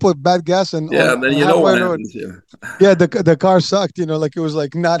one time. I put bad gas and Yeah, on then you know halfway what road. happens. Yeah. Yeah, the car sucked, like it was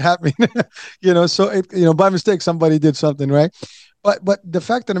like not happening. So it, by mistake somebody did something, right? But the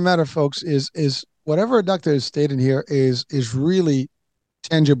fact of the matter, folks, is whatever a doctor is stating here is really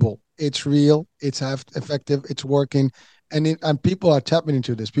tangible. It's real. It's effective. It's working, and people are tapping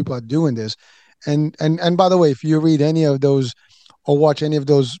into this. People are doing this, and by the way, if you read any of those or watch any of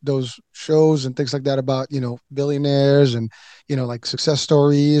those shows and things like that about billionaires and like success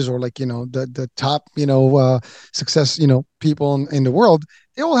stories, or like the top success people in the world,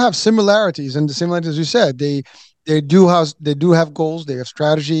 they all have similarities. And the similarities, as you said, they do have goals, they have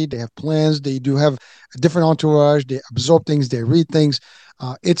strategy, they have plans, they do have a different entourage, they absorb things, they read things.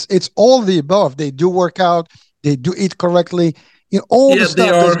 It's all the above. They do work out, they do eat correctly, all the Yeah, stuff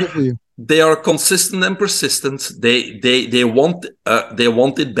that's good for you. they are consistent and persistent. They want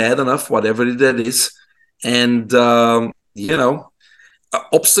it bad enough, whatever that is. And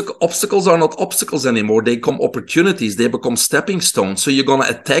obstacles are not obstacles anymore. They become opportunities. They become stepping stones. So you're going to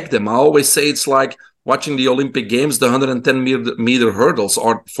attack them. I always say it's like watching the Olympic Games, the 110-meter hurdles,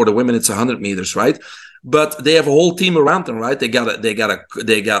 or for the women, it's 100 meters, right? But they have a whole team around them, right? They got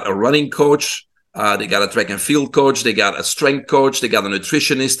a running coach. They got a track and field coach. They got a strength coach. They got a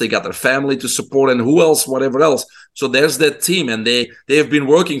nutritionist. They got their family to support, and who else, whatever else. So there's that team, and they have been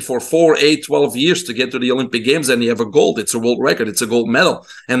working for 4, 8, 12 years to get to the Olympic Games, and they have a gold. It's a world record. It's a gold medal.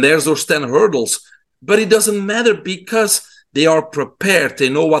 And there's those 10 hurdles. But it doesn't matter because they are prepared. They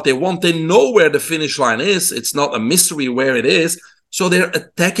know what they want. They know where the finish line is. It's not a mystery where it is. So they're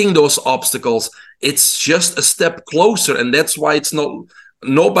attacking those obstacles. It's just a step closer, and that's why it's not...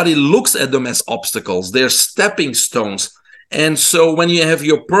 Nobody looks at them as obstacles. They're stepping stones. And so when you have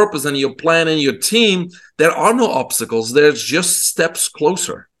your purpose and your plan and your team, there are no obstacles. There's just steps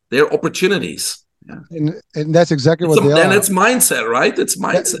closer. They're opportunities. Yeah. And that's exactly what they are. And it's mindset, right? It's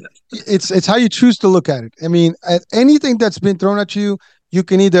mindset. It's how you choose to look at it. I mean, at anything that's been thrown at you, you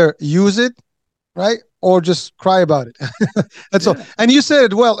can either use it, right, or just cry about it. That's all. And you said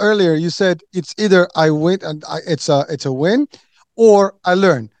it well earlier. You said it's either I win and it's a win, or I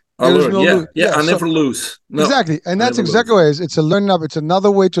learn. There's no lose. I never lose. No, exactly. And that's exactly what it is. It's a learning up. It's another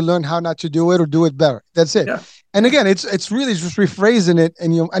way to learn how not to do it or do it better. That's it. Yeah. And again, it's really just rephrasing it,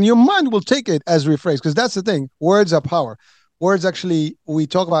 and your mind will take it as rephrased, because that's the thing. Words are power. Words actually, we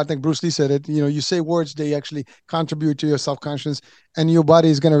talk about, I think Bruce Lee said it, you say words, they actually contribute to your self-conscious, and your body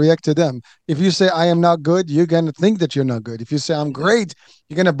is going to react to them. If you say, I am not good, you're going to think that you're not good. If you say, I'm great,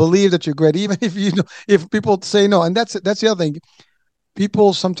 you're going to believe that you're great, even if people say no. And that's the other thing.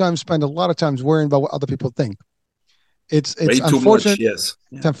 People sometimes spend a lot of times worrying about what other people think. It's unfortunate. Too much, yes.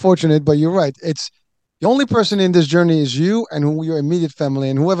 Yeah. It's unfortunate, but you're right. It's the only person in this journey is you and your immediate family,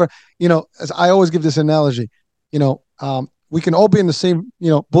 and whoever, as I always give this analogy, we can all be in the same,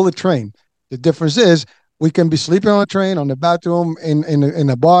 bullet train. The difference is we can be sleeping on a train, on the bathroom, in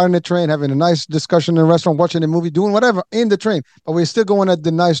a bar in the train, having a nice discussion in a restaurant, watching a movie, doing whatever in the train, but we're still going at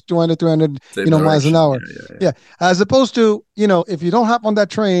the nice 200, 300, miles an hour. Yeah. As opposed to, if you don't hop on that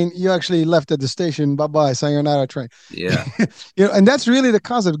train, you actually left at the station. Bye-bye, sayonara train. Yeah. And that's really the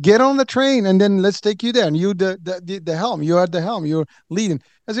concept. Get on the train and then let's take you there. And you, the helm, you're at the helm, you're leading.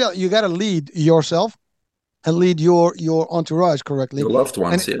 You got to lead yourself and lead your entourage correctly. Your loved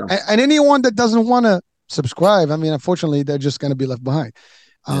ones, and anyone that doesn't want to subscribe, I mean, unfortunately, they're just going to be left behind.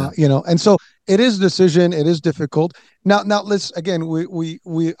 And so it is a decision. It is difficult. Now let's, again,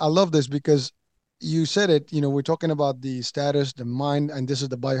 I love this because you said it, we're talking about the status, the mind, and this is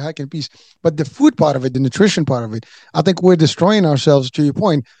the biohacking piece, but the food part of it, the nutrition part of it, I think we're destroying ourselves, to your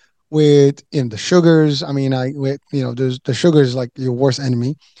point, with the sugars. I mean, there's the sugar is like your worst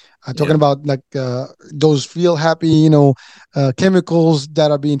enemy. Talking about like those feel happy, chemicals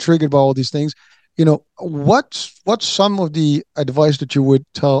that are being triggered by all these things. What's some of the advice that you would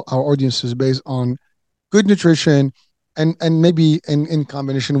tell our audiences based on good nutrition and maybe in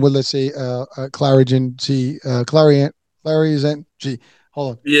combination with, let's say, Clarigen G, Clarigen G.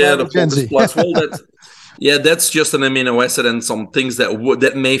 Hold on. Yeah, the Focus Plus. Well, that's just an amino acid and some things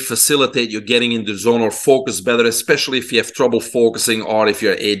that may facilitate you getting into zone or focus better, especially if you have trouble focusing or if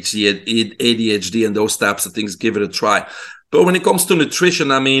you're ADHD and those types of things. Give it a try. But when it comes to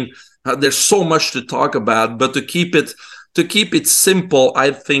nutrition, I mean, There's so much to talk about, but to keep it simple,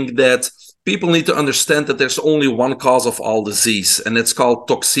 I think that people need to understand that there's only one cause of all disease, and it's called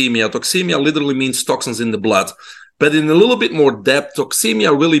toxemia. Toxemia literally means toxins in the blood. But in a little bit more depth,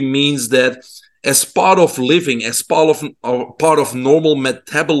 toxemia really means that as part of living, as part of normal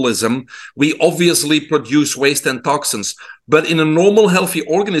metabolism, we obviously produce waste and toxins. But in a normal, healthy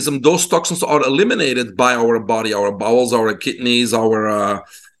organism, those toxins are eliminated by our body, our bowels, our kidneys, our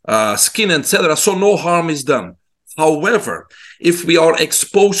skin, etc. So no harm is done. However, if we are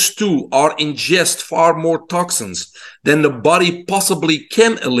exposed to or ingest far more toxins than the body possibly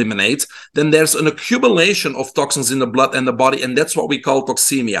can eliminate, then there's an accumulation of toxins in the blood and the body, and that's what we call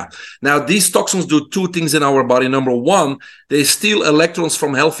toxemia. Now, these toxins do two things in our body. Number one, they steal electrons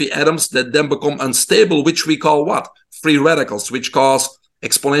from healthy atoms that then become unstable, which we call what? Free radicals, which cause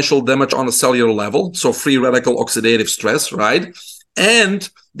exponential damage on a cellular level. So free radical oxidative stress, right? And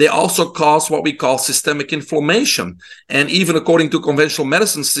they also cause what we call systemic inflammation. And even according to conventional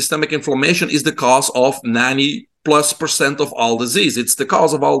medicine, systemic inflammation is the cause of 90+% of all disease. It's the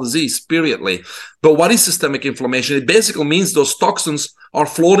cause of all disease, periodly. But what is systemic inflammation? It basically means those toxins are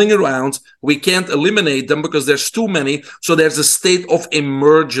floating around. We can't eliminate them because there's too many. So there's a state of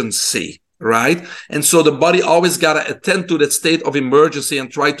emergency, right? And so the body always got to attend to that state of emergency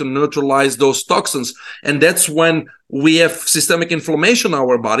and try to neutralize those toxins. And that's when we have systemic inflammation in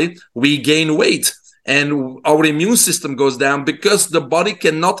our body, we gain weight and our immune system goes down because the body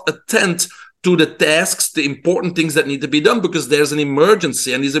cannot attend to the tasks, the important things that need to be done because there's an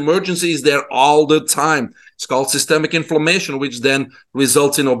emergency, and this emergency is there all the time. It's called systemic inflammation, which then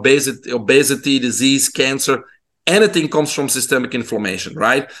results in obesity, disease, cancer. Anything comes from systemic inflammation,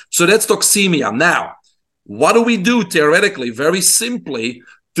 right? So that's toxemia. Now, what do we do theoretically? Very simply,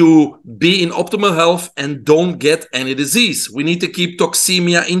 to be in optimal health and don't get any disease. We need to keep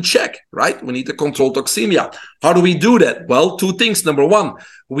toxemia in check, right? We need to control toxemia. How do we do that? Well, two things. Number one,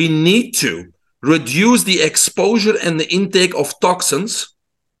 we need to reduce the exposure and the intake of toxins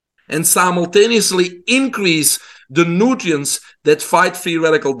and simultaneously increase the nutrients that fight free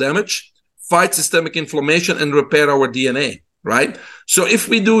radical damage, fight systemic inflammation, and repair our DNA, right? So if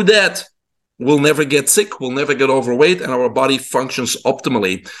we do that, we'll never get sick, we'll never get overweight, and our body functions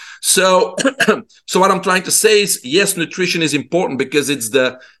optimally. So what I'm trying to say is, yes, nutrition is important because it's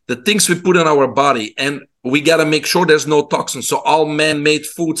the things we put in our body, and we got to make sure there's no toxins. So all man-made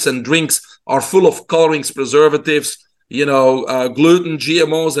foods and drinks are full of colorings, preservatives, gluten,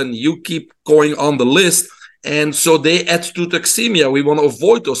 GMOs, and you keep going on the list. And so they add to toxemia. We want to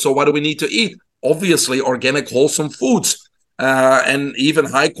avoid those. So what do we need to eat? Obviously, organic, wholesome foods. And even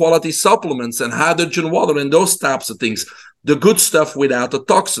high-quality supplements and hydrogen water and those types of things. The good stuff without the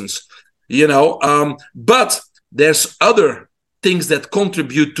toxins, But there's other things that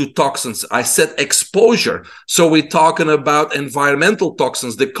contribute to toxins. I said exposure. So we're talking about environmental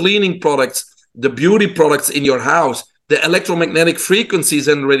toxins, the cleaning products, the beauty products in your house, the electromagnetic frequencies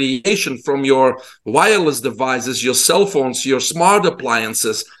and radiation from your wireless devices, your cell phones, your smart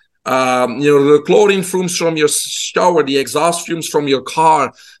appliances, the chlorine fumes from your shower, the exhaust fumes from your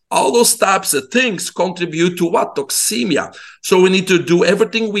car, all those types of things contribute to what? Toxemia. So we need to do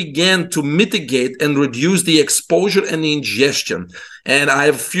everything we can to mitigate and reduce the exposure and the ingestion. And I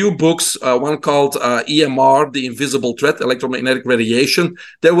have a few books, one called EMR, The Invisible Threat, Electromagnetic Radiation,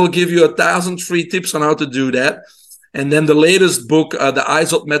 that will give you 1,000 free tips on how to do that. And then the latest book, The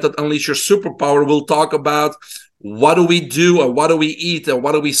ISOT Method, Unleash Your Superpower, will talk about what do we do, or what do we eat, or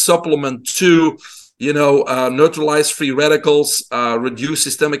what do we supplement to, neutralize free radicals, reduce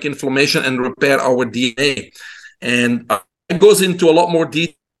systemic inflammation, and repair our DNA. And it goes into a lot more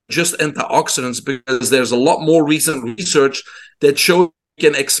detail, just antioxidants, because there's a lot more recent research that shows we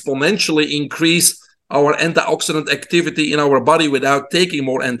can exponentially increase our antioxidant activity in our body without taking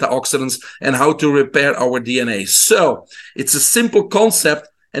more antioxidants, and how to repair our DNA. So it's a simple concept,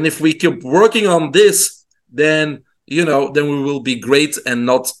 and if we keep working on this, then we will be great and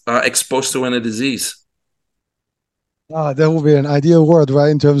not exposed to any disease. That would be an ideal world, right?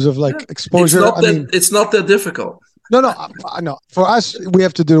 In terms of exposure. It's not that difficult. No. For us, we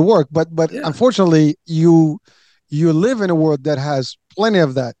have to do the work, but unfortunately, you live in a world that has plenty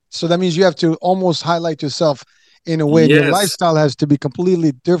of that. So that means you have to almost highlight yourself in a way. Yes. Your lifestyle has to be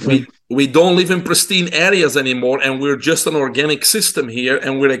completely different. We don't live in pristine areas anymore, and we're just an organic system here,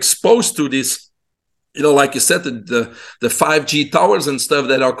 and we're exposed to this. Like you said, the 5G towers and stuff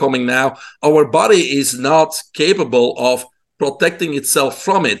that are coming now, our body is not capable of protecting itself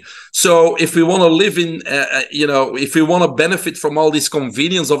from it. So if we want to live in, if we want to benefit from all this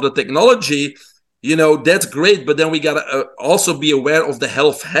convenience of the technology, that's great. But then we got to also be aware of the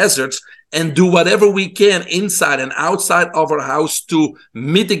health hazards and do whatever we can inside and outside of our house to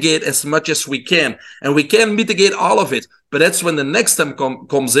mitigate as much as we can. And we can't mitigate all of it. But that's when the next time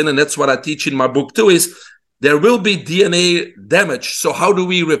comes in. And that's what I teach in my book too, is there will be DNA damage. So how do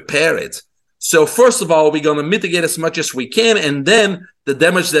we repair it? So first of all, we're going to mitigate as much as we can. And then the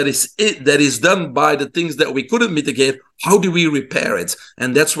damage that is done by the things that we couldn't mitigate, how do we repair it?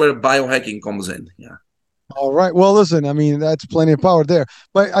 And that's where biohacking comes in. Yeah. All right. Well, listen, I mean, that's plenty of power there.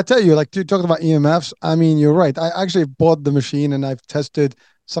 But I tell you, like, talking about EMFs, I mean, you're right. I actually bought the machine and I've tested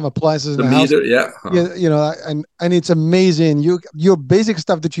some appliances in the house. Yeah. Yeah, and it's amazing. Your basic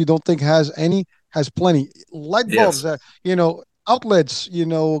stuff that you don't think has plenty. Light bulbs, outlets,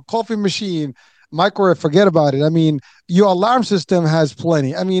 coffee machine, microwave, forget about it. I mean, your alarm system has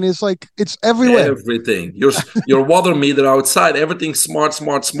plenty. I mean, it's like it's everywhere. Everything. Your water meter outside, everything smart,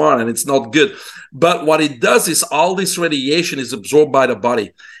 and it's not good. But what it does is all this radiation is absorbed by the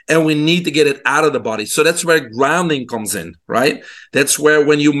body, and we need to get it out of the body. So that's where grounding comes in, right? That's where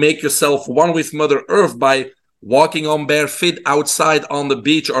when you make yourself one with Mother Earth by walking on bare feet outside on the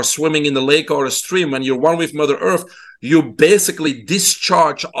beach or swimming in the lake or a stream, when you're one with Mother Earth, you basically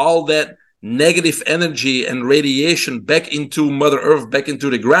discharge all that negative energy and radiation back into Mother Earth, back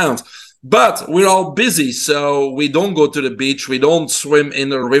into the ground. But we're all busy, so we don't go to the beach, we don't swim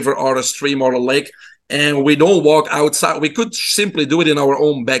in a river or a stream or a lake, and we don't walk outside. We could simply do it in our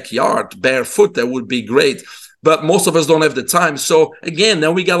own backyard, barefoot. That would be great. But most of us don't have the time. So again,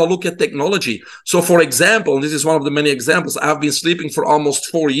 then we got to look at technology. So for example, and this is one of the many examples, I've been sleeping for almost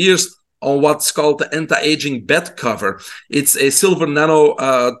 4 years on what's called the anti-aging bed cover. It's a silver nano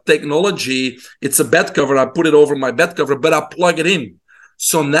technology. It's a bed cover. I put it over my bed cover, but I plug it in.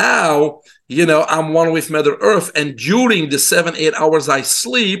 So now, I'm one with Mother Earth. And during the 7-8 hours I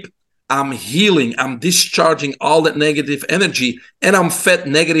sleep, I'm healing. I'm discharging all that negative energy. And I'm fed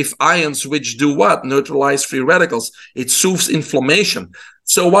negative ions, which do what? Neutralize free radicals. It soothes inflammation.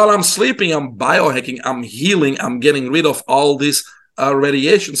 So while I'm sleeping, I'm biohacking. I'm healing. I'm getting rid of all this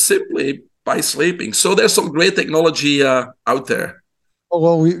radiation simply by sleeping. So there's some great technology out there.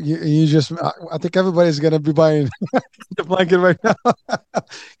 Oh, well, I think everybody's going to be buying the blanket right now.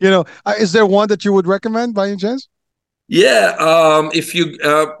 Is there one that you would recommend by any chance? Yeah, if you,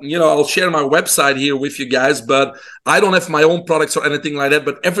 I'll share my website here with you guys, but I don't have my own products or anything like that,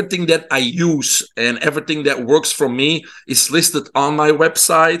 but everything that I use and everything that works for me is listed on my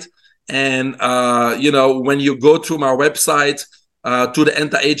website. And, when you go to my website, to the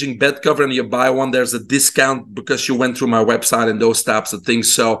anti-aging bed cover and you buy one, there's a discount because you went through my website and those types of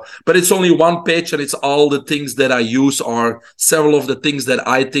things. So, but it's only one page and it's all the things that I use or several of the things that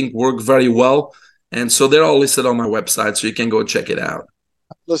I think work very well. And so they're all listed on my website, so you can go check it out.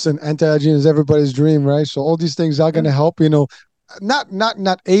 Listen, anti-aging is everybody's dream, right? So all these things are going to help,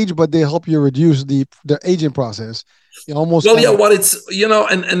 not age, but they help you reduce the aging process. What it's,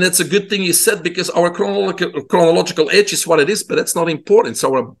 and that's a good thing you said, because our chronological age is what it is, but that's not important. It's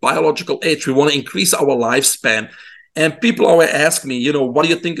our biological age. We want to increase our lifespan. And people always ask me, what do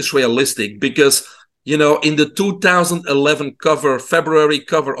you think is realistic? Because, in the 2011 February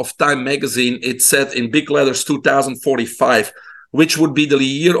cover of Time magazine, it said in big letters 2045, which would be the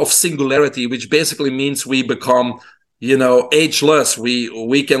year of singularity, which basically means we become ageless,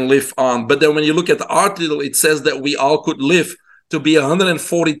 we can live on. But then when you look at the article, it says that we all could live to be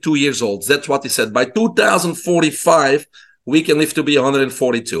 142 years old. That's what he said. By 2045, we can live to be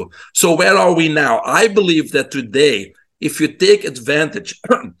 142. So where are we now? I believe that today, if you take advantage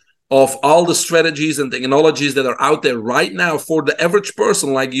of all the strategies and technologies that are out there right now for the average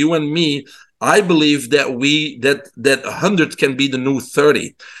person like you and me, I believe that that 100 can be the new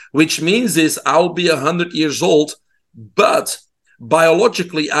 30, which means is I'll be 100 years old, but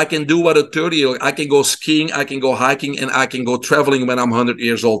biologically, I can do what a 30-year-old. I can go skiing, I can go hiking, and I can go traveling when I'm 100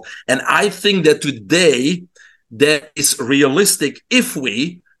 years old. And I think that today, that is realistic if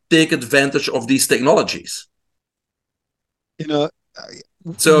we take advantage of these technologies.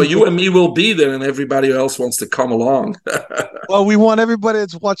 So you and me will be there, and everybody else wants to come along. Well, we want everybody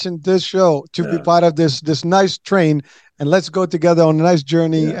that's watching this show to be part of this nice train, and let's go together on a nice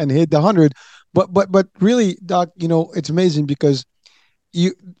journey and hit the 100. But really, Doc, it's amazing because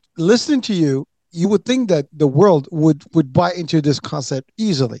listening to you would think that the world would buy into this concept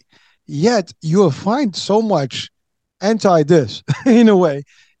easily. Yet you will find so much anti this in a way.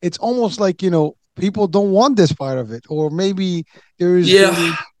 It's almost like, people don't want this part of it, or maybe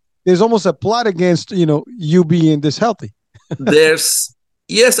there's almost a plot against, you being this healthy. There's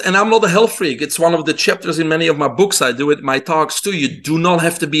Yes, and I'm not a health freak. It's one of the chapters in many of my books. I do it in my talks too. You do not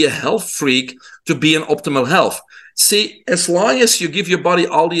have to be a health freak to be in optimal health. See, as long as you give your body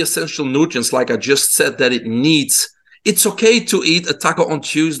all the essential nutrients, like I just said, that it needs, it's okay to eat a taco on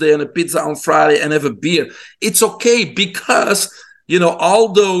Tuesday and a pizza on Friday and have a beer. It's okay because, all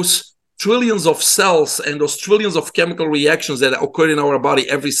those trillions of cells and those trillions of chemical reactions that occur in our body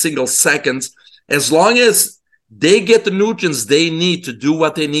every single second, as long as they get the nutrients they need to do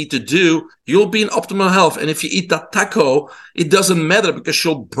what they need to do, you'll be in optimal health. And if you eat that taco, it doesn't matter because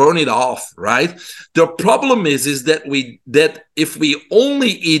you'll burn it off, right? The problem is that if we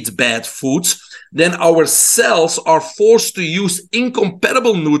only eat bad foods, then our cells are forced to use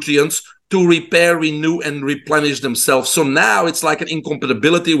incompatible nutrients to repair, renew, and replenish themselves. So now it's like an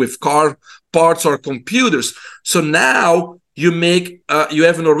incompatibility with car parts or computers. So now you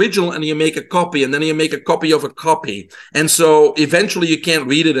have an original and you make a copy, and then you make a copy of a copy. And so eventually you can't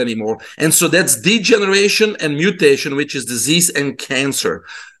read it anymore. And so that's degeneration and mutation, which is disease and cancer.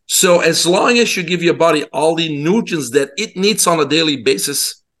 So as long as you give your body all the nutrients that it needs on a daily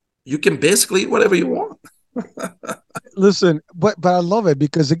basis, you can basically eat whatever you want. Listen, but I love it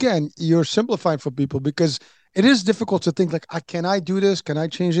because, again, you're simplifying for people, because it is difficult to think like, can I do this? Can I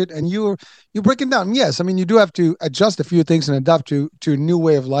change it? And you break it down. Yes, I mean, you do have to adjust a few things and adapt to a new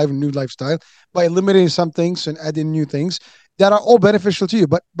way of life, a new lifestyle, by eliminating some things and adding new things that are all beneficial to you.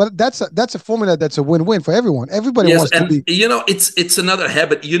 But that's a formula that's a win-win for everyone. Everybody wants to be. It's another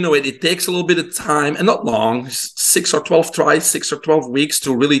habit. It takes a little bit of time, and not long, 6 or 12 weeks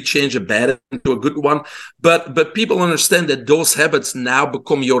to really change a bad into a good one. But people understand that those habits now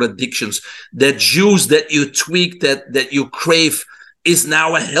become your addictions. That juice that you tweak, that you crave, is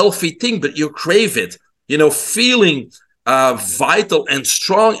now a healthy thing, but you crave it. Feeling vital and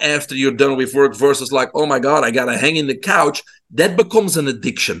strong after you're done with work versus like, oh my God, I gotta hang in the couch. That becomes an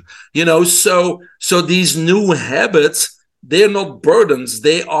addiction. So these new habits, they're not burdens.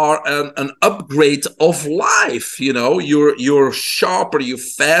 They are an upgrade of life. You're sharper, you're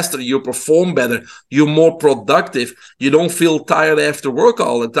faster, you perform better, you're more productive. You don't feel tired after work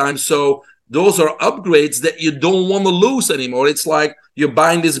all the time. So those are upgrades that you don't want to lose anymore. It's like you're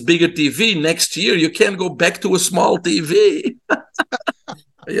buying this bigger TV. Next year, you can't go back to a small TV.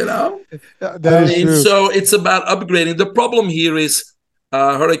 That is true. So it's about upgrading. The problem here is,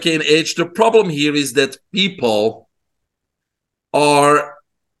 Hurricane H, the problem here is that people are,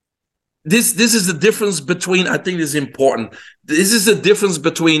 this is the difference between, I think this is important. This is the difference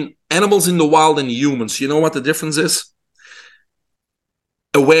between animals in the wild and humans. You know what the difference is?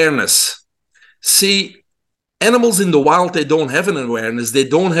 Awareness. See, animals in the wild, they don't have an awareness. They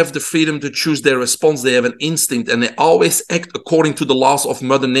don't have the freedom to choose their response. They have an instinct, and they always act according to the laws of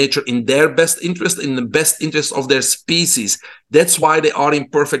Mother Nature in their best interest, in the best interest of their species. That's why they are in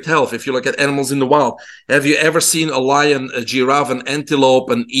perfect health. If you look at animals in the wild, have you ever seen a lion, a giraffe, an antelope,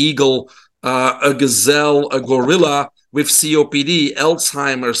 an eagle, a gazelle, a gorilla with COPD,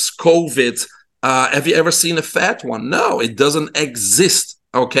 Alzheimer's, COVID? Have you ever seen a fat one? No, it doesn't exist.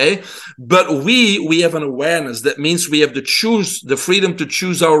 Okay, but we have an awareness. That means we have the freedom to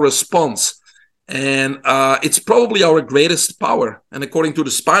choose our response, and it's probably our greatest power. And according to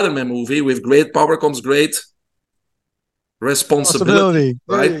the Spider-Man movie, with great power comes great responsibility,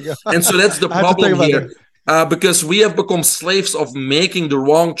 right? And so that's the problem here, because we have become slaves of making the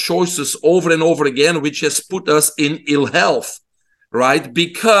wrong choices over and over again, which has put us in ill health, right?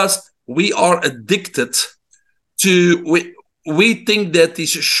 Because we are addicted to. We think that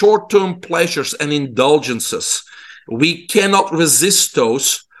these short-term pleasures and indulgences, we cannot resist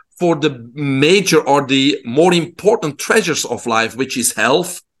those for the major or the more important treasures of life, which is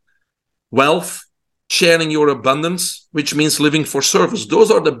health, wealth, sharing your abundance, which means living for service. Those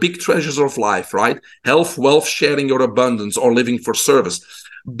are the big treasures of life, right? Health, wealth, sharing your abundance, or living for service.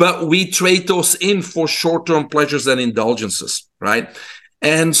 But we trade those in for short-term pleasures and indulgences, right?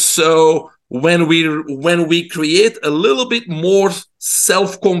 And so when we create a little bit more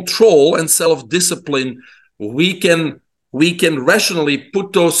self-control and self-discipline, we can rationally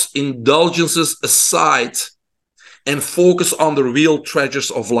put those indulgences aside and focus on the real treasures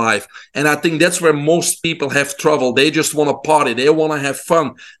of life. And I think that's where most people have trouble. They just want to party. They want to have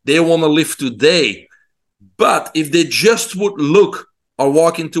fun. They want to live today. But if they just would look or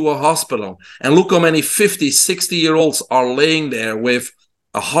walk into a hospital and look how many 50, 60-year-olds are laying there with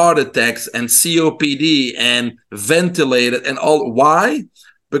heart attacks and COPD and ventilated and all. Why?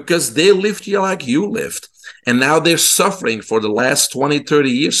 Because they lived here like you lived. And now they're suffering for the last 20, 30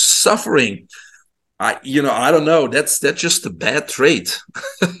 years, suffering. I don't know. That's just a bad trait.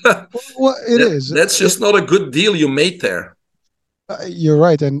 Well, it is. That's just not a good deal you made there. You're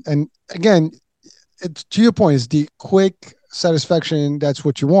right, and again, it's to your point. It's the quick satisfaction. That's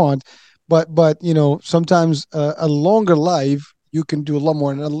what you want, but sometimes a longer life you can do a lot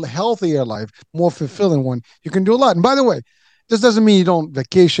more, and a healthier life, more fulfilling one. You can do a lot. And by the way, this doesn't mean you don't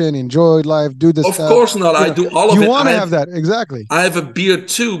vacation, enjoy life, do this Of stuff. course not. I do all of You it. want to have that exactly. I have a beer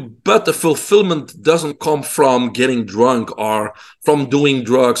too, but the fulfillment doesn't come from getting drunk or from doing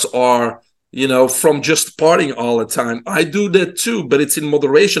drugs or, from just partying all the time. I do that too, but it's in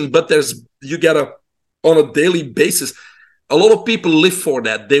moderation. But you gotta, on a daily basis, a lot of people live for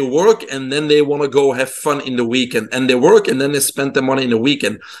that. They work and then they want to go have fun in the weekend, and they work and then they spend the money in the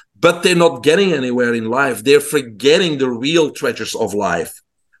weekend, but they're not getting anywhere in life. They're forgetting the real treasures of life.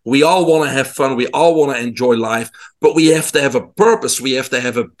 We all want to have fun. We all want to enjoy life, but we have to have a purpose. We have to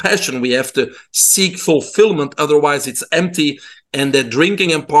have a passion. We have to seek fulfillment. Otherwise, it's empty. And that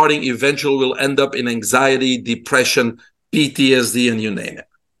drinking and partying eventually will end up in anxiety, depression, PTSD, and you name it.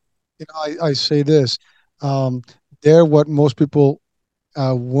 I say this. Um, they're what most people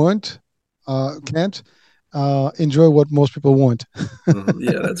want, can't enjoy what most people want.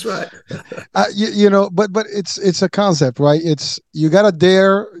 Yeah, that's right. But it's a concept, right? It's you gotta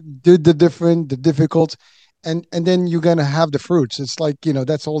dare do the different, the difficult, and then you're gonna have the fruits. It's like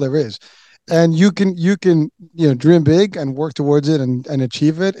that's all there is, and you can dream big and work towards it and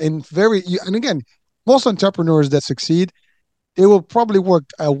achieve it. And again, most entrepreneurs that succeed, they will probably work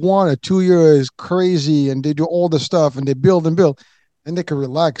 1 or 2 years crazy, and they do all the stuff and they build and build, and they can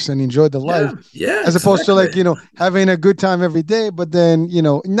relax and enjoy the life, Yeah, yeah, as opposed to like exactly. having a good time every day, but then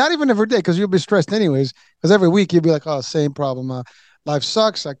not even every day, because you'll be stressed anyways, because every week you'll be like, oh, same problem. Life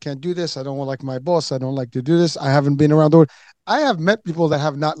sucks. I can't do this. I don't like my boss. I don't like to do this. I haven't been around the world. I have met people that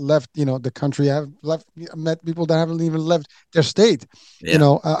have not left the country. Met people that haven't even left their state.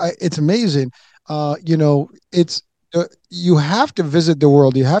 Yeah. It's amazing. It's you have to visit the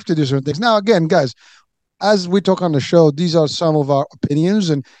world. You have to do certain things. Now, again, guys, as we talk on the show, these are some of our opinions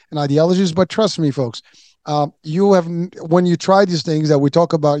and ideologies. But trust me, folks, you have when you try these things that we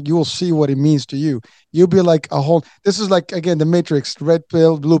talk about, you will see what it means to you. You'll be like a whole. This is like, again, the Matrix: red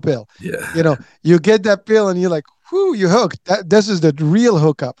pill, blue pill. Yeah. You get that pill, and you're like, whoo, you hooked. This is the real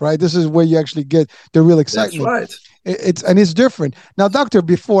hookup, right? This is where you actually get the real That's excitement. right. It's different. Now, Doctor,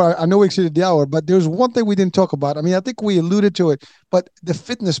 before I know we exceeded the hour, but there's one thing we didn't talk about. I mean, I think we alluded to it, but the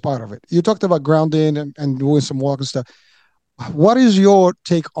fitness part of it. You talked about grounding and doing some walk and stuff. What is your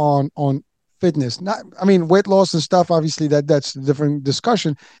take on fitness? Not, I mean, weight loss and stuff. Obviously, that's a different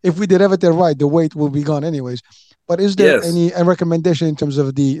discussion. If we did everything right, the weight will be gone anyways. But is there Yes. any recommendation in terms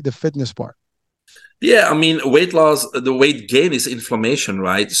of the fitness part? Yeah, I mean, weight loss, the weight gain is inflammation,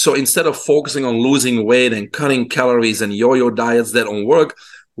 right? So instead of focusing on losing weight and cutting calories and yo-yo diets that don't work,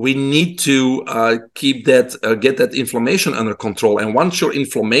 we need to get that inflammation under control. And once your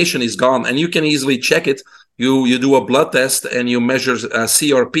inflammation is gone, and you can easily check it, you do a blood test and you measure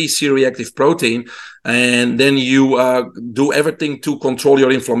CRP, C-reactive protein, and then you do everything to control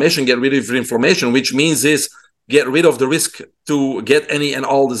your inflammation, get rid of your inflammation, which means is get rid of the risk to get any and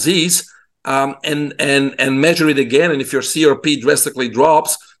all disease. And measure it again. And if your CRP drastically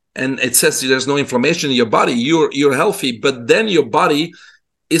drops and it says there's no inflammation in your body, you're healthy. But then your body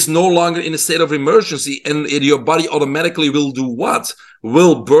is no longer in a state of emergency, and your body automatically will do what?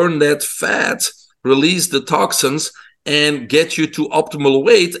 Will burn that fat, release the toxins, and get you to optimal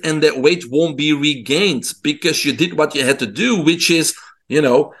weight. And that weight won't be regained because you did what you had to do, which is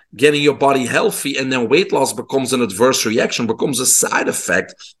getting your body healthy. And then weight loss becomes an adverse reaction, becomes a side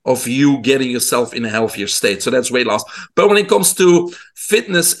effect of you getting yourself in a healthier state. So that's weight loss. But when it comes to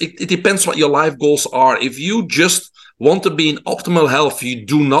fitness, it depends what your life goals are. If you just want to be in optimal health, you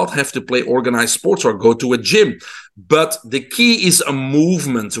do not have to play organized sports or go to a gym. But the key is a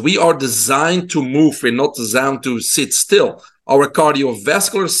movement. We are designed to move. We're not designed to sit still. Our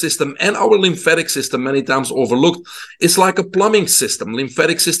cardiovascular system and our lymphatic system, many times overlooked, is like a plumbing system.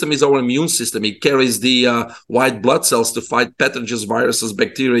 Lymphatic system is our immune system. It carries the white blood cells to fight pathogens, viruses,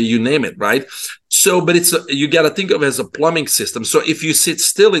 bacteria, you name it, right? So, but you got to think of it as a plumbing system. So if you sit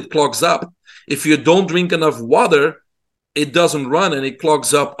still, it clogs up. If you don't drink enough water, it doesn't run and it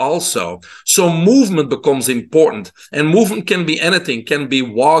clogs up also. So movement becomes important, and movement can be anything, can be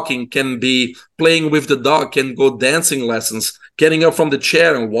walking, can be playing with the dog, can go dancing lessons, getting up from the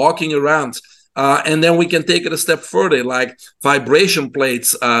chair and walking around. And then we can take it a step further, like vibration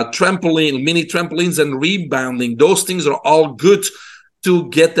plates, mini trampolines, and rebounding. Those things are all good to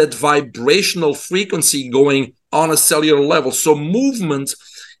get that vibrational frequency going on a cellular level. So movement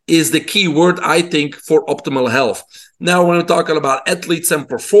is the key word, I think, for optimal health. Now, when we're talking about athletes and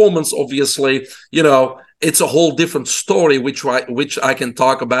performance, obviously, it's a whole different story, which I can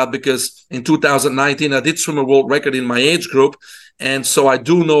talk about, because in 2019 I did swim a world record in my age group, and so I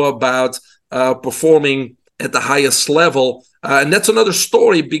do know about performing at the highest level, and that's another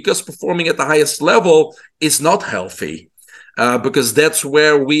story, because performing at the highest level is not healthy, because that's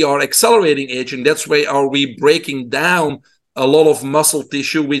where we are accelerating aging. That's where are we breaking down a lot of muscle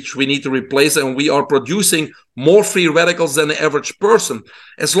tissue, which we need to replace, and we are producing more free radicals than the average person.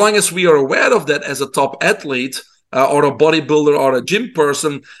 As long as we are aware of that as a top athlete, or a bodybuilder or a gym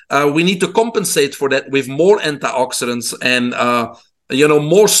person, we need to compensate for that with more antioxidants and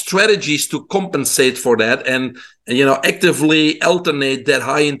more strategies to compensate for that, and actively alternate that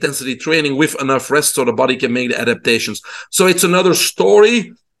high intensity training with enough rest so the body can make the adaptations. So it's another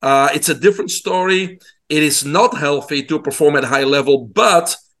story. It's a different story. It is not healthy to perform at a high level,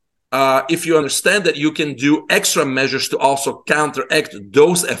 but if you understand that, you can do extra measures to also counteract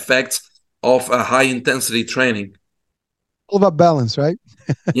those effects of high intensity training. All about balance, right?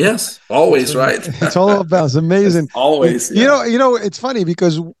 Yes, always, right? It's all about balance. Amazing. Always. Yeah. It's funny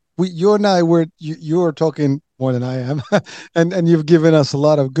because you and I you're talking more than I am, and you've given us a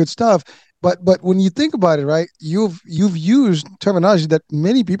lot of good stuff. But when you think about it, right, you've used terminology that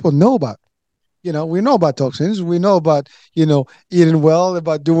many people know about. We know about toxins. We know about, eating well,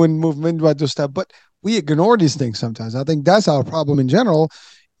 about doing movement, about this stuff. But we ignore these things sometimes. I think that's our problem in general.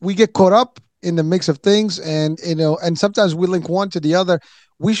 We get caught up in the mix of things, and sometimes we link one to the other.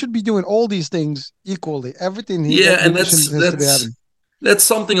 We should be doing all these things equally. Everything. And that's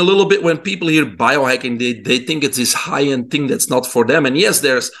something a little bit when people hear biohacking, they think it's this high-end thing that's not for them. And yes,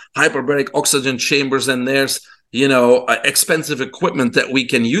 there's hyperbaric oxygen chambers, and there's expensive equipment that we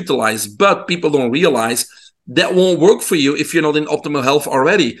can utilize, but people don't realize that won't work for you if you're not in optimal health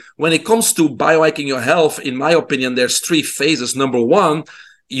already. When it comes to biohacking your health, in my opinion, there's 3 phases. Number 1,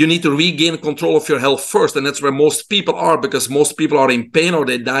 you need to regain control of your health first, and that's where most people are, because most people are in pain, or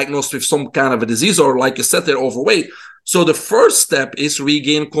they're diagnosed with some kind of a disease, or like you said, they're overweight. So the first step is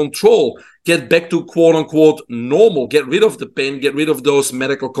regain control, get back to quote unquote normal, get rid of the pain, get rid of those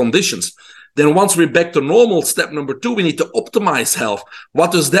medical conditions. Then once we're back to normal, step number 2, we need to optimize health.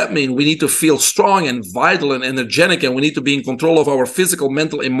 What does that mean? We need to feel strong and vital and energetic, and we need to be in control of our physical,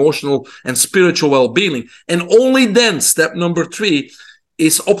 mental, emotional, and spiritual well-being. And only then, step number 3,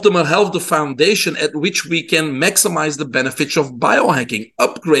 is optimal health the foundation at which we can maximize the benefits of biohacking,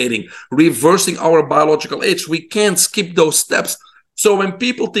 upgrading, reversing our biological age. We can't skip those steps. So when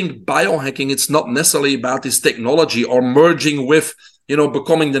people think biohacking, it's not necessarily about this technology or merging with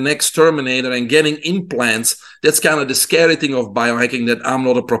becoming the next Terminator and getting implants. That's kind of the scary thing of biohacking that I'm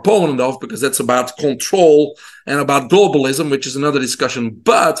not a proponent of, because that's about control and about globalism, which is another discussion.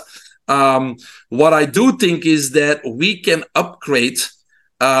 But what I do think is that we can upgrade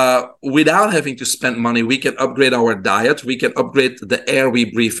without having to spend money. We can upgrade our diet. We can upgrade the air we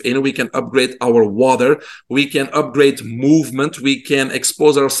breathe in. We can upgrade our water. We can upgrade movement. We can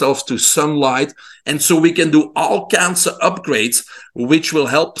expose ourselves to sunlight. And so we can do all kinds of upgrades, which will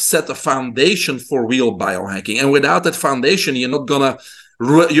help set a foundation for real biohacking. And without that foundation, your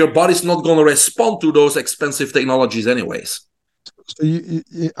body's not going to respond to those expensive technologies anyways. So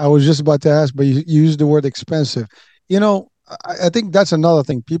I was just about to ask, but you used the word expensive. I think that's another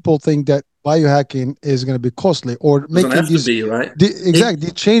thing. People think that biohacking is going to be costly, or making these right?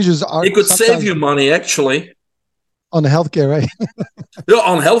 The changes are. It could save you money, actually, on the healthcare, right?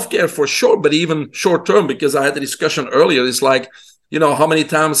 On healthcare for sure, but even short term, because I had the discussion earlier. It's like, how many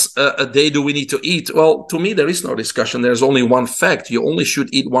times a day do we need to eat? Well, to me, there is no discussion. There's only one fact: you only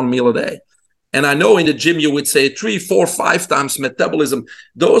should eat 1 meal a day. And I know in the gym you would say 3, 4, 5 times metabolism.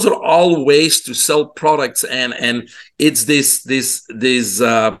 Those are all ways to sell products, and it's this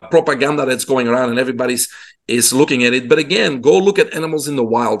propaganda that's going around, and everybody's is looking at it. But again, go look at animals in the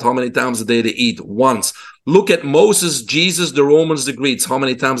wild. How many times a day they eat? Once. Look at Moses, Jesus, the Romans, the Greeks. How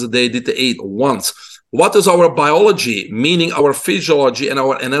many times a day did they eat? Once. What does our biology, meaning our physiology and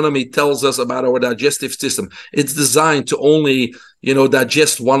our anatomy, tells us about our digestive system? It's designed to only,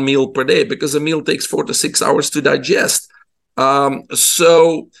 digest 1 meal per day, because a meal takes 4 to 6 hours to digest.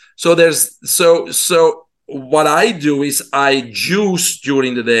 So what I do is I juice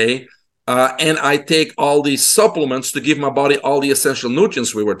during the day, and I take all these supplements to give my body all the essential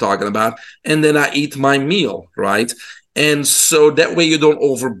nutrients we were talking about, and then I eat my meal, right? And so that way you don't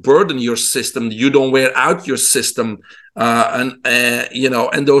overburden your system, you don't wear out your system, and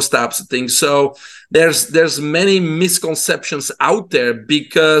those types of things. So there's many misconceptions out there,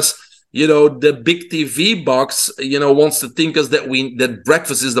 because the big TV box wants to think us that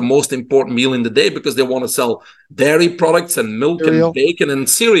breakfast is the most important meal in the day, because they want to sell dairy products and milk and bacon and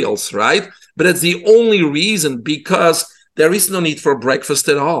cereals, right? but it's the only reason, because there is no need for breakfast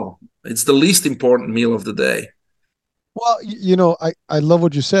at all. It's the least important meal of the day. Well, I love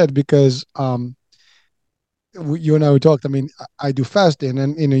what you said because you and I we talked. I mean, I do fasting,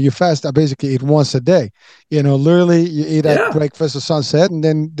 and you fast. I basically eat once a day. Literally, you eat at Yeah. breakfast or sunset, and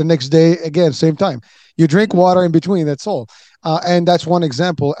then the next day again, same time. You drink water in between. That's all. And that's one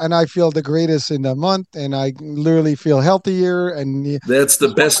example. And I feel the greatest in the month, and I literally feel healthier. And That's the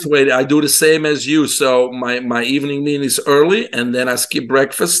best way. I do the same as you. So my evening meal is early, and then I skip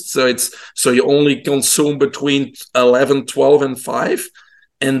breakfast. So you only consume between 11, 12, and 5.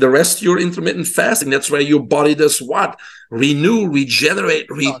 And the rest you're intermittent fasting. That's where your body does what? Renew, regenerate,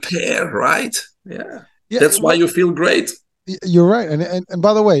 repair, right? Yeah. Yeah, That's why well, you feel great. you're right. And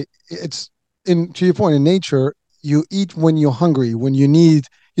by the way, it's to your point, in nature, you eat when you're hungry, when you need.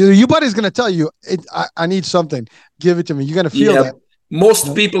 Your body's gonna tell you, I need something. Give it to me. You're gonna feel Yeah. that.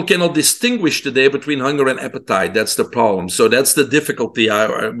 Most people cannot distinguish today between hunger and appetite. That's the problem. So that's the difficulty.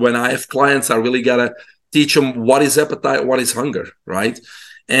 When I have clients, I really gotta teach them what is appetite, what is hunger, right?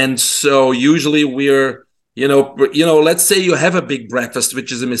 And so usually we're, let's say you have a big breakfast,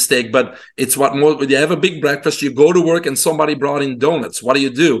 which is a mistake, but it's what more, when you have a big breakfast, you go to work and somebody brought in donuts. What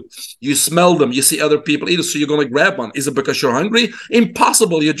do? You smell them, you see other people eat it, so you're going to grab one. Is it because you're hungry?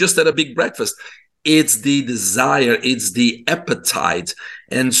 Impossible. You just had a big breakfast. It's the desire, it's the appetite.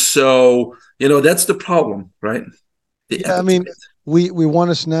 And so, that's the problem, right? The Yeah, I appetite. mean, we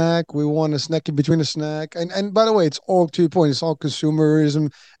want a snack. We want a snack in between a snack. And by the way, it's all to your point. It's all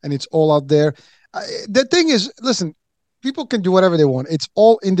consumerism, and it's all out there. The thing is, listen, people can do whatever they want. It's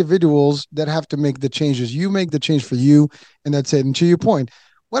all individuals that have to make the changes. You make the change for you, and that's it. And to your point,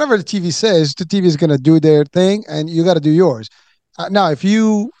 whatever the TV says, the TV is going to do their thing, and you got to do yours. Now, if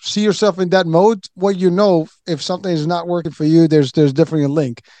you see yourself in that mode, well, if something is not working for you, there's definitely a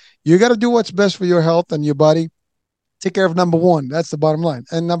link. You got to do what's best for your health and your body. Take care of number one. That's the bottom line.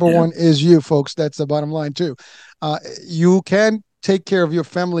 And number Yeah. one is you, folks. That's the bottom line too. You can take care of your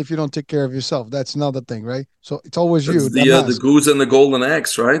family if you don't take care of yourself. That's another thing, right? So it's always you. That's That the mask. goose and the golden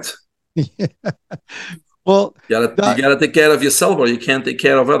eggs, right? Yeah. Well, You gotta take care of yourself, or you can't take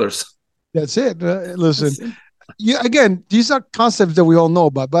care of others. that's it. Listen, yeah. Again, these are concepts that we all know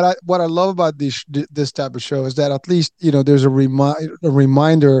about. But what I love about this type of show is that at least there's a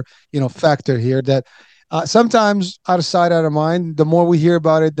reminder factor here that sometimes out of sight, out of mind. The more we hear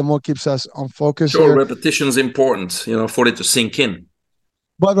about it, the more keeps us on focus Sure, here. repetition is important, for it to sink in.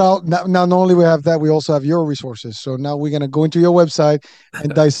 But now not only we have that, we also have your resources. So now we're gonna go into your website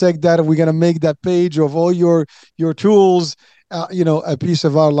and dissect that, and we're gonna make that page of all your tools, a piece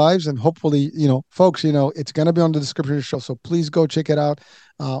of our lives, and hopefully, folks, it's gonna be on the description of the show. So please go check it out,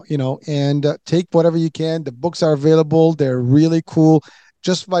 and take whatever you can. The books are available; they're really cool.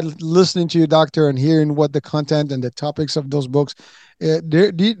 Just by listening to your doctor and hearing what the content and the topics of those books,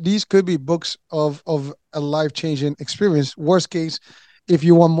 these could be books of a life changing experience. Worst case, if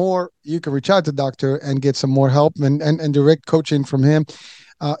you want more, you can reach out to the doctor and get some more help and direct coaching from him.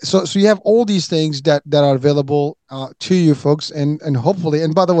 So you have all these things that are available to you folks, and hopefully,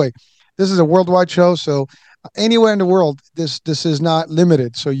 and by the way, this is a worldwide show, so anywhere in the world, this is not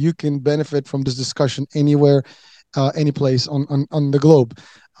limited, so you can benefit from this discussion anywhere, any place on the globe.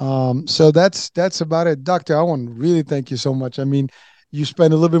 So that's about it, Doctor. I want to really thank you so much. I mean, you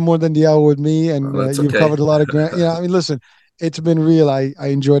spent a little bit more than the hour with me, and you've covered a lot of ground. I mean, listen, it's been real. I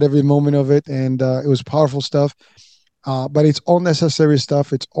enjoyed every moment of it, and it was powerful stuff. But it's all necessary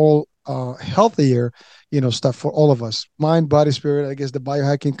stuff. It's all healthier, stuff for all of us. Mind, body, spirit. I guess the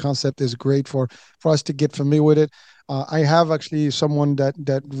biohacking concept is great for us to get familiar with it. I have actually someone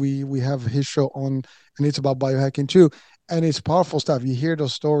that we have his show on, and it's about biohacking too, and it's powerful stuff. You hear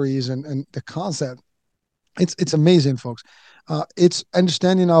those stories and the concept. It's amazing, folks. It's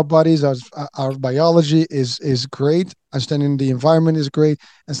understanding our bodies, our biology is great. Understanding the environment is great.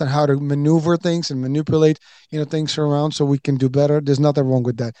 Understand how to maneuver things and manipulate, things around so we can do better. There's nothing wrong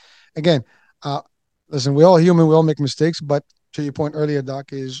with that. Again, listen, we're all human. We all make mistakes. But to your point earlier,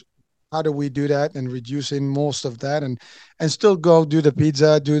 Doc, is how do we do that and reducing most of that and still go do the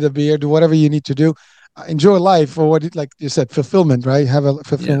pizza, do the beer, do whatever you need to do. Enjoy life for like you said, fulfillment, right? Have a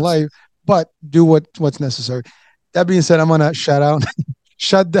fulfilling life, but do what's necessary. That being said, I'm gonna shut up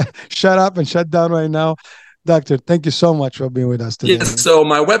and shut down right now. Doctor, thank you so much for being with us today. Yes, so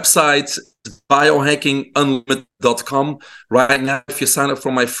my website is biohackingunlimited.com. Right now, if you sign up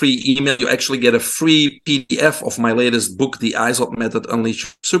for my free email, you actually get a free PDF of my latest book, The ISOT Method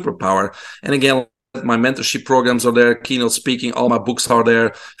Unleash Superpower. And again, my mentorship programs are there, keynote speaking, all my books are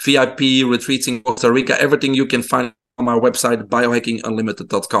there, VIP, retreats in Costa Rica, everything you can find on my website,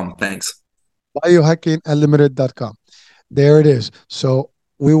 biohackingunlimited.com. Thanks. biohackingunlimited.com. There it is. So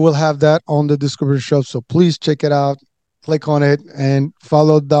we will have that on the description show. So please check it out, click on it, and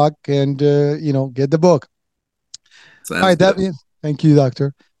follow Doc, and get the book. All Sounds right, that good. means thank you,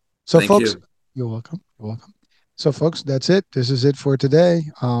 Doctor. So, Thank folks, you. you're welcome. You're welcome. So, folks, that's it. This is it for today.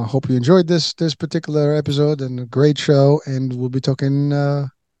 Hope you enjoyed this particular episode and a great show. And we'll be talking, I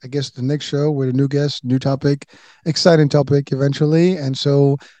guess, the next show with a new guest, new topic, exciting topic eventually. And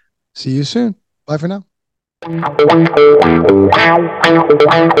so, see you soon. Bye for now.